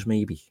Gomez,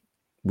 maybe,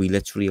 we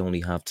literally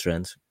only have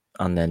Trent,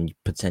 and then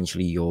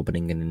potentially you're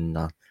bringing in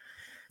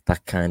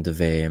that kind of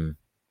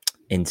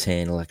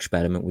internal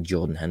experiment with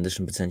Jordan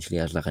Henderson potentially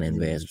as like an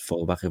inverted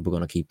fullback if we're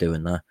going to keep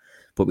doing that.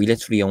 But we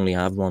literally only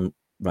have one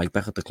right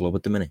back at the club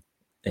at the minute.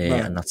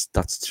 and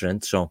that's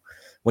Trent. So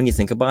when you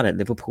think about it,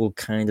 Liverpool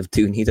kind of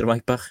do need a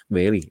right back,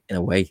 really, in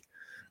a way.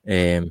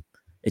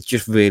 It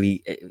just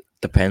really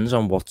depends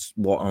on what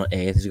on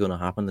earth is going to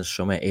happen this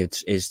summer.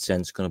 Is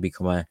Trent going to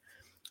become a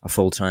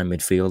full-time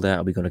midfielder?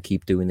 Are we going to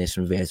keep doing this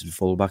inverted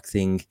fullback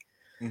thing?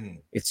 Mm-hmm.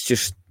 It's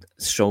just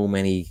so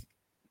many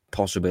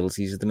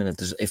possibilities at the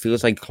minute. It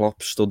feels like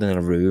Klopp stood in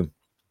a room,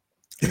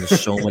 and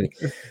there's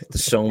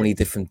so many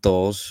different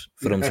doors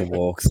for him to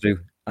walk through,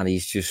 and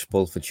he's just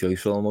spoiled for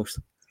choice almost.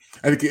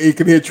 And you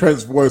can hear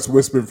Trent's voice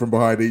whispering from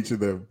behind each of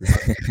them.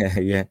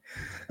 yeah.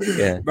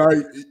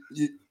 No,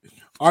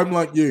 I'm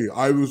like you.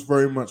 I was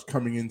very much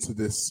coming into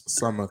this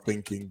summer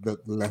thinking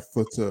that the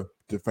left-footer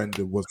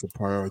defender was the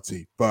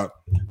priority. But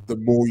the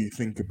more you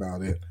think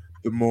about it,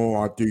 the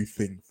more I do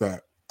think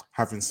that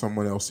having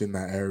someone else in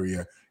that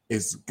area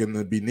is going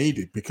to be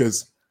needed.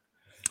 Because,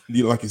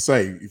 like you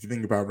say, if you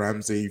think about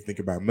Ramsey, you think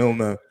about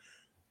Milner,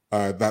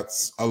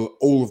 that's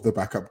all of the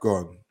backup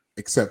gone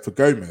except for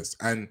Gomez.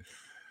 And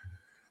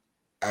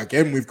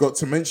again, we've got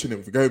to mention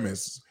it for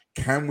Gomez.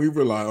 Can we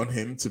rely on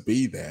him to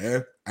be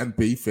there and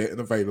be fit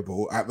and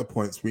available at the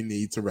points we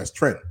need to rest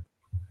Trent?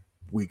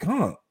 We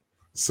can't.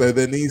 So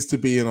there needs to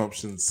be an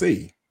option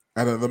C.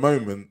 And at the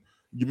moment,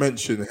 you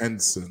mentioned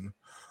Henderson.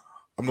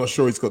 I'm not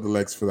sure he's got the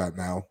legs for that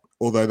now.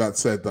 Although that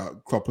said,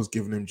 that Klopp has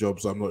given him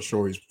jobs I'm not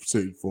sure he's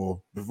suited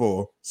for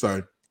before.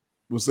 So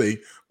we'll see.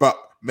 But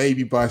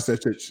maybe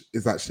Bajcetic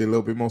is actually a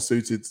little bit more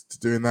suited to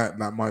doing that.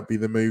 And that might be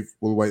the move.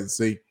 We'll wait and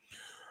see.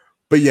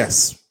 But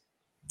yes,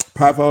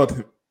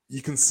 Pavard,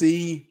 you can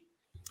see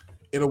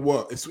in a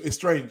world, it's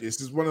strange. It's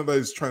just one of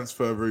those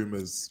transfer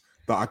rumors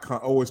that I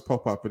can't always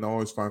pop up and I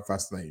always find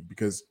fascinating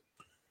because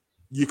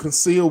you can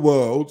see a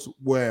world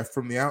where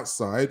from the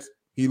outside,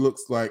 he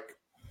looks like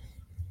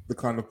the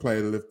kind of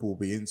player Liverpool will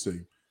be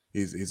into.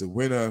 He's a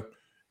winner.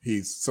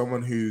 He's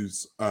someone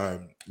who's,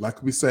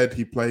 like we said,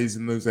 he plays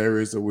in those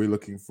areas that we're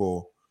looking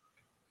for.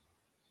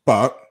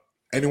 But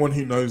anyone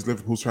who knows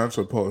Liverpool's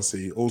transfer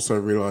policy also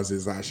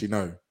realizes that actually,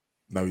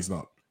 no, he's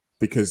not.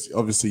 Because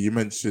obviously you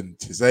mentioned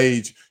his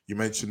age, you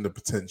mentioned the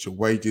potential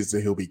wages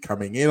that he'll be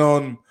coming in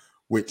on,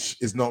 which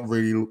is not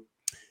really,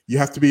 you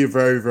have to be a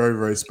very, very,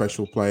 very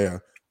special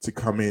player to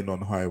come in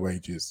on higher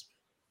wages.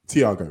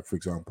 Thiago, for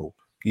example.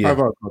 Yeah.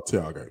 Pavard not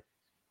Thiago.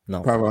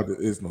 No.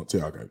 Pavard is not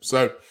Thiago.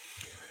 So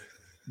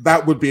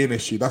that would be an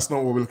issue. That's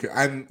not what we're looking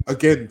at. And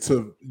again,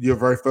 to your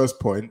very first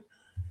point,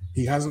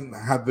 he hasn't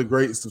had the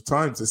greatest of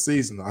times this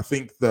season. I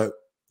think that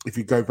if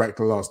you go back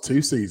to the last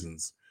two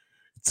seasons,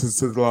 to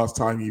the last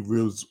time he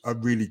was a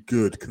really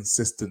good,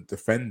 consistent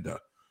defender.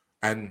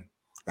 And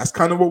that's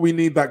kind of what we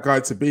need that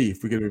guy to be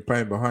if we're going to be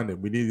playing behind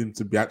him. We need him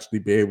to actually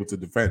be able to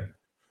defend.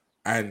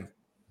 And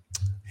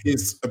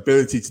his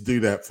ability to do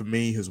that, for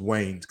me, has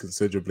waned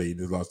considerably in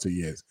the last 2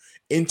 years.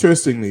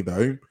 Interestingly,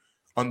 though,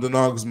 under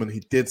Nagelsmann,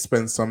 he did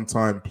spend some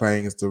time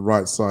playing as the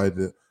right side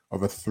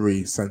of a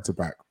 3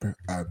 centre-back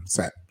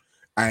set.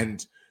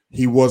 And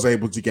he was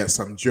able to get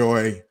some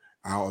joy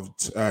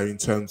out of in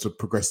terms of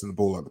progressing the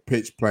ball at the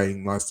pitch,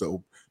 playing nice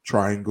little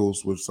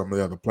triangles with some of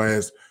the other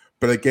players.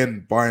 But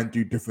again, Bayern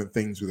do different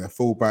things with their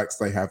fullbacks.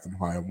 They have them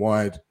high and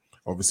wide.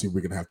 Obviously, we're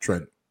going to have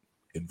Trent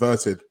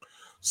inverted.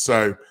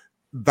 So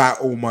that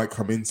all might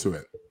come into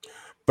it.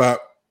 But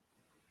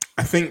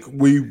I think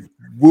we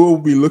will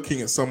be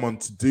looking at someone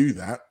to do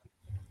that.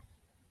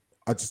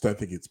 I just don't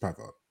think it's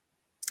Pavard.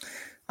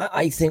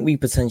 I think we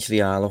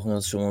potentially are looking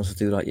at someone to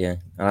do that, yeah.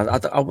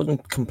 And I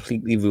wouldn't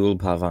completely rule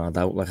Pavard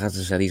out. Like as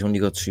I said, he's only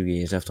got 2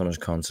 years left on his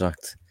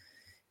contract.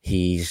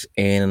 He's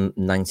earning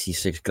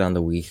 96 grand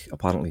a week,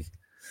 apparently.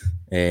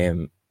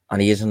 And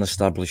he is an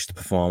established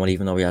performer,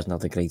 even though he hasn't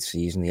had a great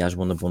season. He has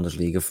won the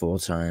Bundesliga 4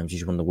 times.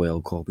 He's won the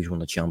World Cup. He's won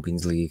the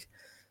Champions League.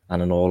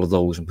 And in all of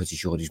those, I'm pretty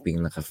sure he's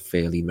been like a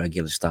fairly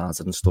regular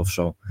starter and stuff.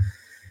 So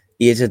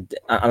he is and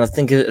I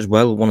think as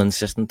well, one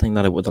insistent thing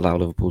that it would allow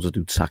Liverpool to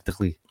do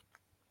tactically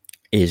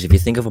is if you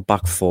think of a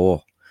back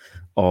 4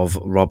 of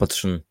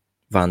Robertson,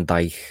 Van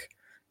Dijk,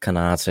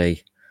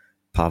 Kanate,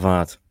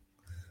 Pavard,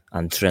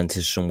 and Trent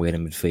is somewhere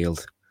in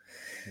midfield.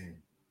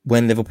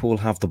 When Liverpool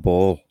have the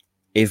ball,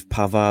 if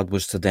Pavard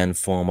was to then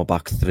form a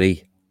back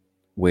 3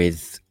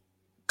 with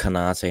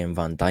Kanate and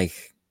Van Dijk,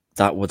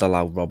 that would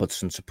allow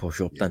Robertson to push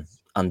up then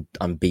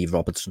and be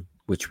Robertson,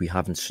 which we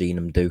haven't seen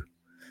him do.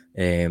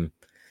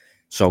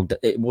 So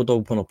it would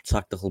open up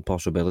tactical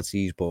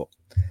possibilities, but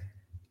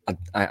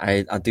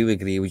I do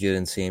agree with you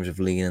in terms of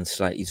leaning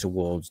slightly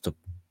towards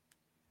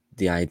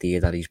the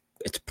idea that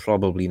it's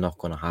probably not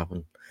going to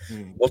happen.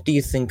 What do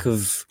you think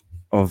of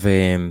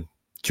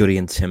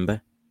Jurriën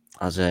Timber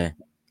as a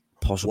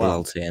possible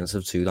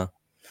alternative to that?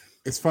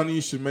 It's funny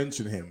you should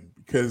mention him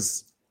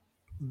because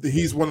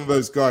he's one of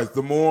those guys.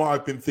 The more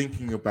I've been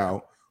thinking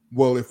about,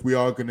 well, if we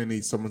are going to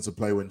need someone to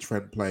play when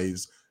Trent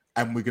plays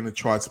and we're going to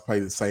try to play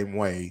the same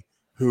way,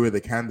 who are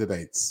the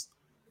candidates?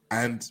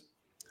 And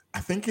I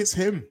think it's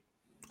him.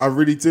 I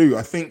really do.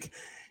 I think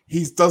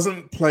he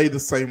doesn't play the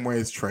same way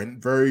as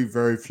Trent. Very,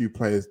 very few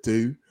players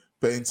do.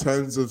 But in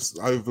terms of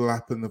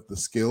overlapping of the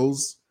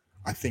skills,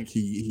 I think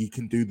he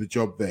can do the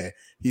job there.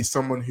 He's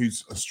someone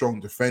who's a strong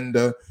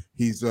defender.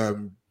 He's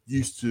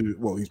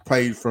he's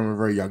played from a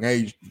very young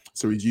age,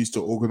 so he's used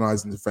to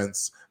organising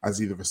defence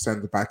as either a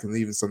centre back and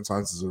even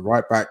sometimes as a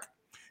right back.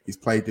 He's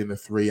played in a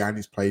 3 and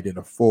he's played in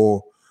a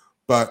 4.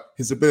 But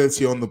his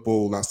ability on the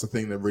ball, that's the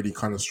thing that really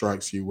kind of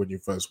strikes you when you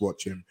first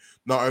watch him.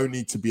 Not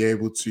only to be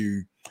able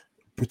to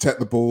protect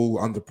the ball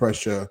under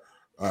pressure,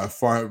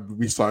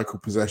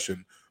 recycle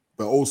possession,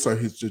 but also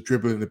his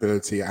dribbling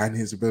ability and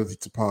his ability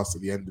to pass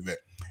at the end of it.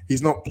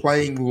 He's not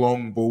playing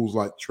long balls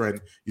like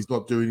Trent. He's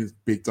not doing his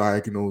big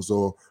diagonals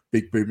or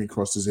big booming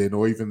crosses in,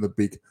 or even the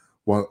big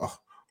one.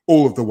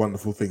 All of the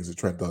wonderful things that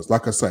Trent does.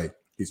 Like I say,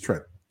 he's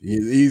Trent.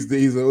 He's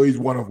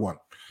one of one.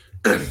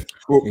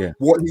 Well, yeah.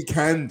 What he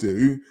can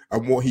do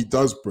and what he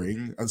does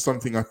bring, and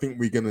something I think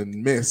we're going to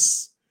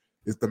miss,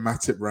 is the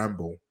Matip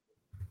ramble,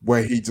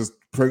 where he just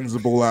brings the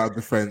ball out of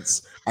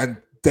defense and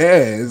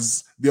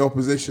dares the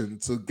opposition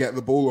to get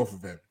the ball off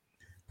of him.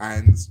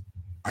 And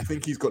I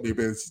think he's got the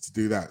ability to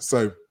do that.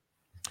 So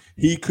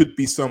he could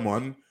be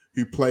someone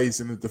who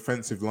plays in the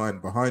defensive line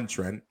behind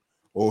Trent,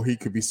 or he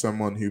could be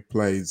someone who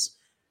plays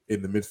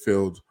in the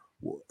midfield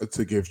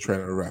to give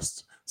Trent a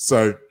rest.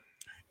 So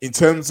in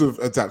terms of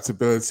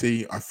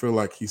adaptability, I feel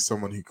like he's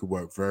someone who could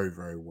work very,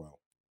 very well.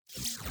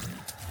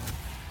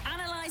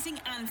 Analysing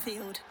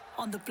Anfield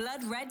on the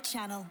Blood Red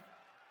channel.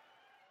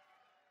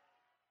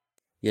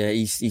 Yeah,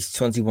 he's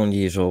 21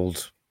 years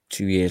old,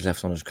 2 years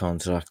left on his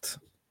contract.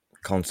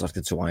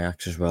 Contracted to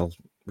Ajax as well,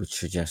 which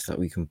suggests that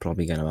we can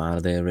probably get him out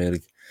of there,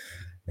 really.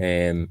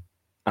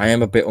 I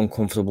am a bit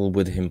uncomfortable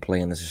with him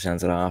playing as a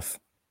centre-half,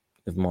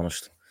 if I'm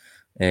honest.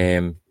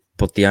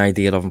 But the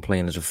idea of him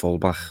playing as a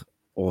fullback,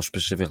 or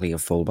specifically a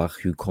fullback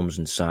who comes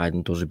inside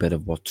and does a bit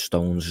of what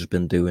Stones has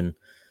been doing,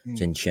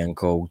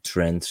 Zinchenko,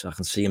 Trent, I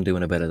can see him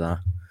doing a bit of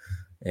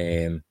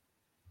that.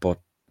 But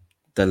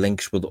the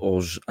links with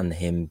us and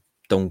him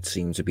don't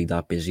seem to be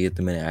that busy at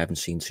the minute. I haven't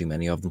seen too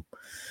many of them.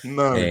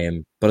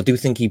 No. But I do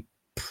think he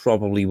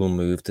probably will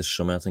move this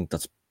summer. I think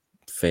that's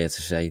fair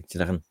to say. Do you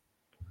reckon?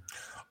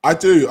 I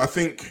do. I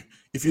think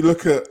if you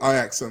look at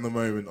Ajax at the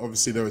moment,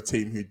 obviously they're a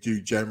team who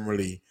do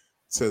generally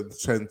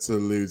tend to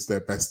lose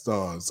their best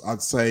stars.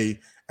 I'd say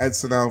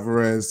Edson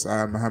Alvarez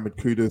and Mohamed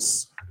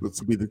Kudus look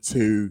to be the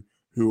two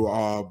who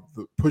are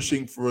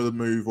pushing for the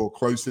move or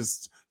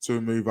closest to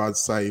a move, I'd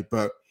say.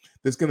 But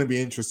there's going to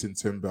be interest in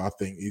Timber. I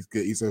think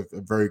he's a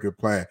very good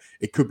player.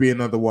 It could be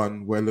another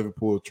one where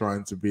Liverpool are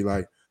trying to be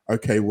like,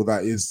 okay, well,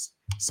 that is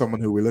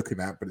someone who we're looking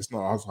at, but it's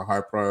not as a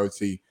high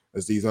priority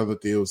as these other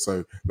deals.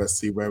 So let's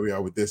see where we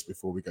are with this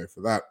before we go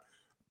for that.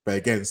 But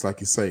again, it's like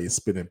you say, it's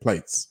spinning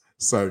plates.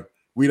 So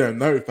we don't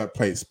know if that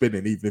plate's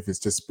spinning, even if it's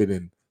just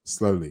spinning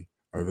slowly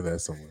over there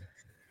somewhere.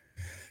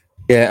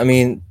 Yeah, I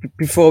mean,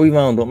 before we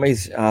round up,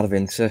 mate, out of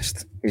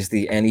interest, is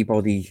there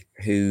anybody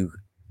who,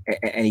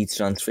 any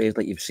transfers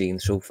that you've seen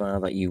so far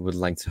that you would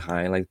like to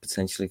highlight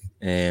potentially?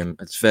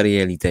 It's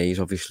very early days,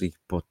 obviously,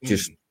 but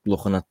just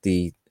looking at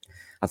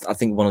I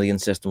think one of the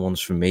interesting ones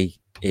for me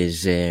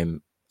is,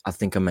 I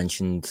think I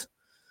mentioned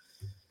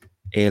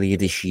earlier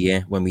this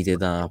year when we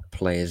did our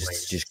players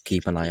to just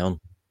keep an eye on.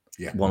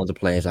 Yeah. One of the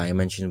players I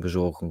mentioned was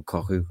Orkun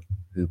Koku,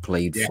 who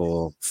played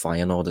for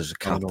Feyenoord as a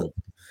captain.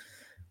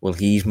 Well,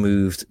 he's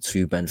moved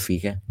to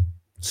Benfica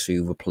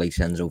to replace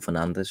Enzo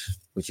Fernandez,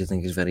 which I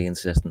think is very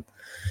interesting.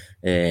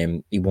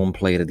 He won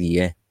Player of the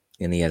Year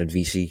in the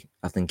Eredivisie.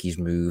 I think he's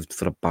moved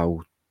for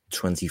about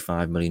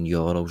 25 million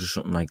euros or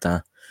something like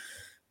that.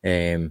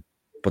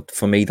 But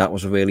for me, that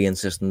was a really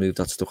interesting move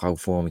that stuck out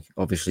for me.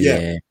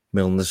 Obviously,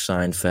 Milner's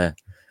signed for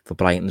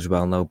Brighton as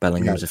well now.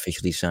 Bellingham's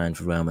officially signed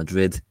for Real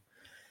Madrid.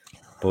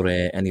 But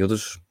any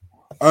others?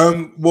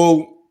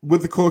 Well,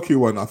 with the Corky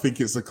one, I think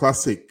it's a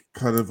classic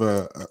kind of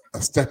a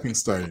stepping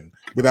stone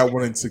without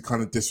wanting to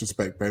kind of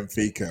disrespect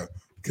Benfica,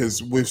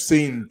 because we've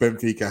seen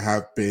Benfica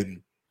have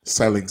been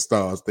selling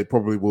stars. They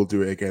probably will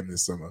do it again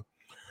this summer.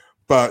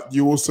 But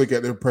you also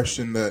get the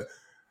impression that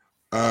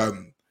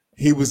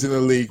he was in a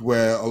league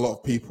where a lot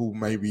of people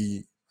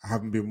maybe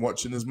haven't been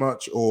watching as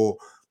much, or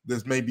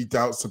there's maybe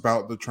doubts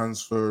about the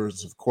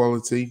transfers of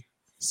quality.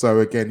 So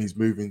again, he's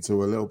moving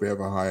to a little bit of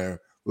a higher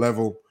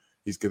level.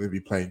 He's going to be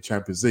playing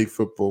Champions League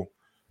football.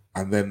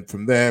 And then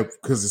from there,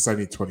 because it's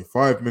only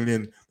 25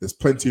 million, there's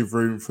plenty of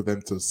room for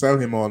them to sell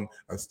him on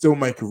and still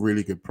make a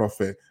really good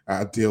profit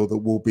at a deal that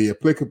will be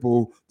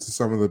applicable to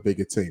some of the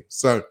bigger teams.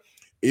 So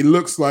it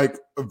looks like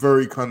a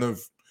very kind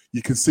of,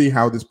 you can see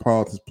how this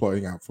path is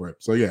plotting out for him.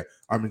 So yeah,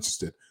 I'm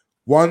interested.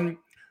 One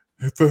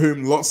for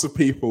whom lots of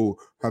people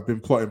have been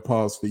plotting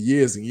paths for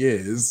years and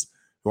years,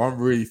 who I'm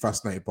really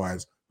fascinated by,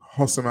 is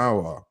Hossam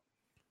Aouar,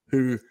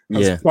 who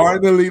has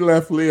finally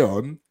left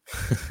Lyon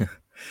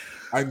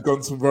and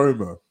gone to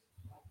Roma.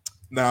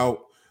 Now,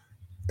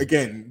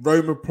 again,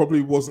 Roma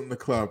probably wasn't the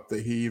club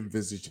that he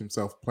envisaged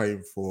himself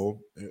playing for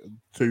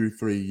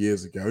 2-3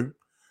 years ago,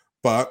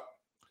 but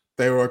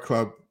they were a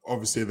club,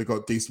 obviously they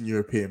got decent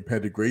European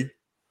pedigree.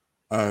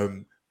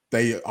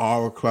 They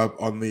are a club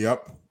on the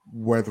up.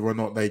 Whether or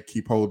not they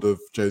keep hold of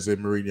Jose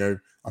Mourinho,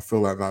 I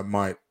feel like that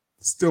might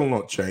still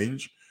not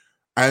change.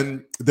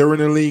 And they're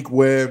in a league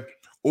where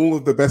all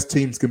of the best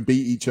teams can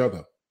beat each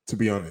other, to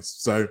be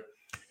honest. So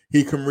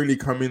he can really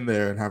come in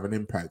there and have an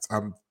impact.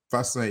 I'm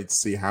fascinated to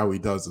see how he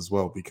does as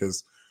well,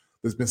 because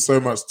there's been so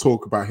much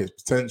talk about his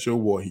potential,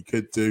 what he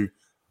could do.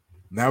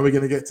 Now we're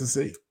going to get to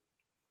see.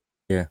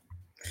 Yeah.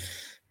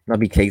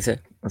 Naby Keita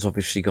has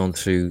obviously gone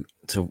through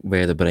to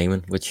Werder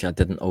Bremen, which I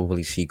didn't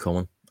overly see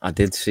coming. I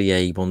did see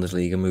a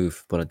Bundesliga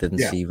move, but I didn't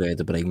see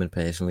Werder Bremen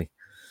personally.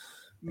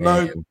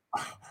 No,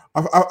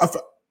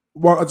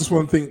 I just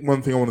one thing I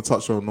want to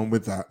touch on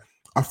with that.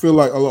 I feel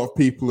like a lot of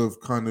people have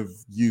kind of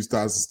used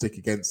that as a stick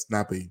against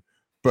Naby,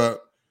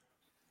 but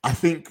I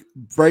think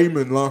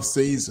Bremen last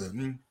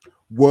season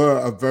were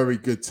a very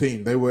good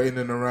team. They were in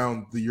and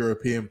around the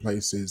European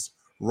places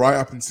right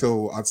up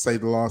until I'd say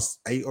the last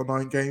 8 or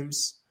 9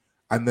 games,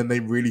 and then they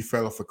really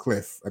fell off a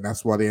cliff, and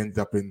that's why they ended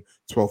up in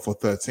 12th or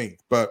 13th.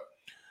 But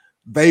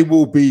they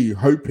will be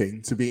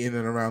hoping to be in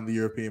and around the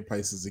European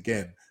places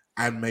again,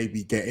 and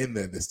maybe get in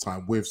there this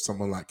time with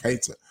someone like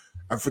Keita.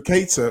 And for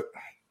Keita,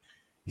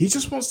 he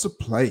just wants to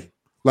play.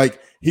 Like,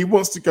 he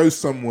wants to go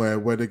somewhere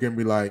where they're going to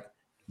be like,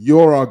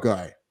 you're our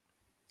guy.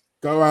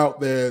 Go out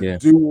there,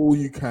 do all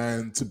you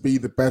can to be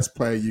the best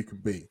player you can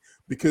be.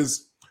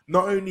 Because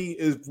not only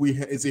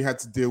is he had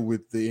to deal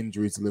with the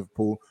injuries to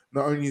Liverpool,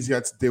 not only has he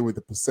had to deal with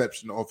the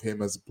perception of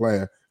him as a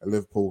player at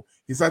Liverpool,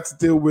 he's had to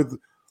deal with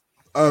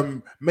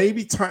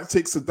maybe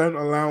tactics that don't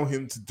allow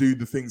him to do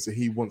the things that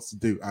he wants to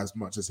do as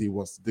much as he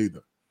wants to do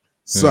them.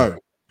 So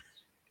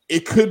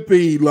it could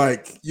be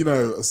like,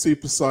 a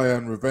Super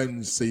Saiyan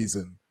revenge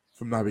season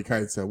from Naby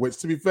Keita, which,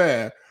 to be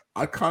fair,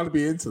 I'd kind of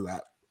be into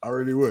that. I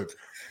really would.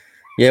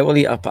 Yeah,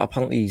 well,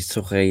 apparently he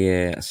took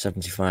a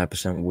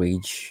 75%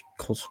 wage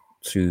cut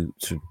to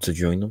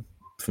join them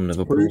from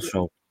Liverpool.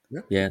 So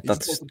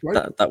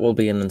that will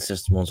be an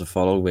interesting one to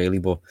follow, really.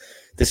 But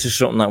this is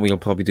something that we'll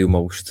probably do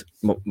most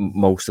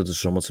of the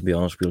summer. To be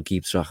honest, we'll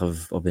keep track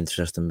of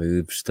interesting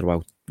moves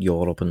throughout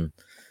Europe, and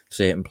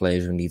certain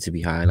players who need to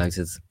be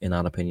highlighted in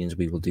our opinions.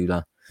 We will do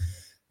that.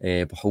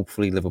 But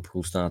hopefully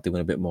Liverpool start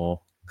doing a bit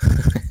more.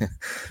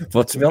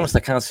 But to be honest, I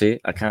can't see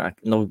it.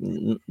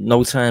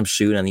 No time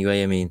soon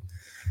anyway. I mean,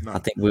 I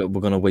think we're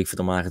going to wait for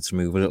the market to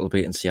move a little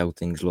bit and see how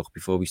things look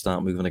before we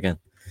start moving again.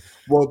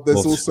 Well,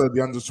 there's also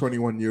the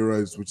under-21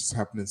 Euros, which is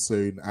happening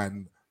soon,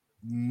 and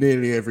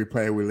nearly every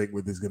player we link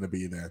with is going to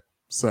be there.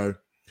 So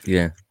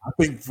yeah, I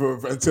think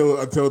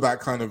until that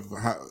kind of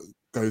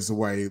goes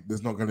away,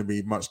 there's not going to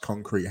be much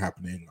concrete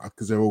happening,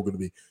 because they're all going to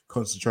be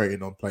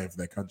concentrating on playing for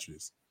their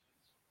countries.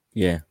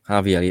 Yeah,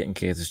 Harvey Elliott and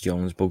Curtis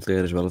Jones both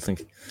there as well, I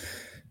think.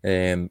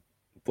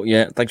 But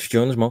yeah, thanks for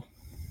joining us, Mo.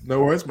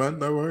 No worries, man.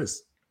 No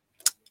worries.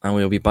 And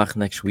we'll be back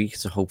next week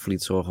to hopefully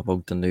talk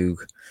about the new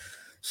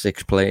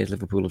 6 players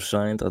Liverpool have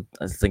signed.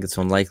 I think it's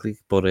unlikely,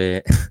 but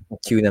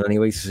tune in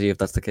anyway to see if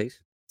that's the case.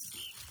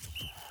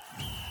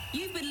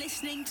 You've been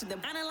listening to the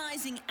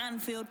Analysing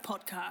Anfield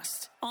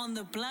podcast on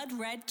the Blood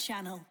Red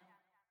channel.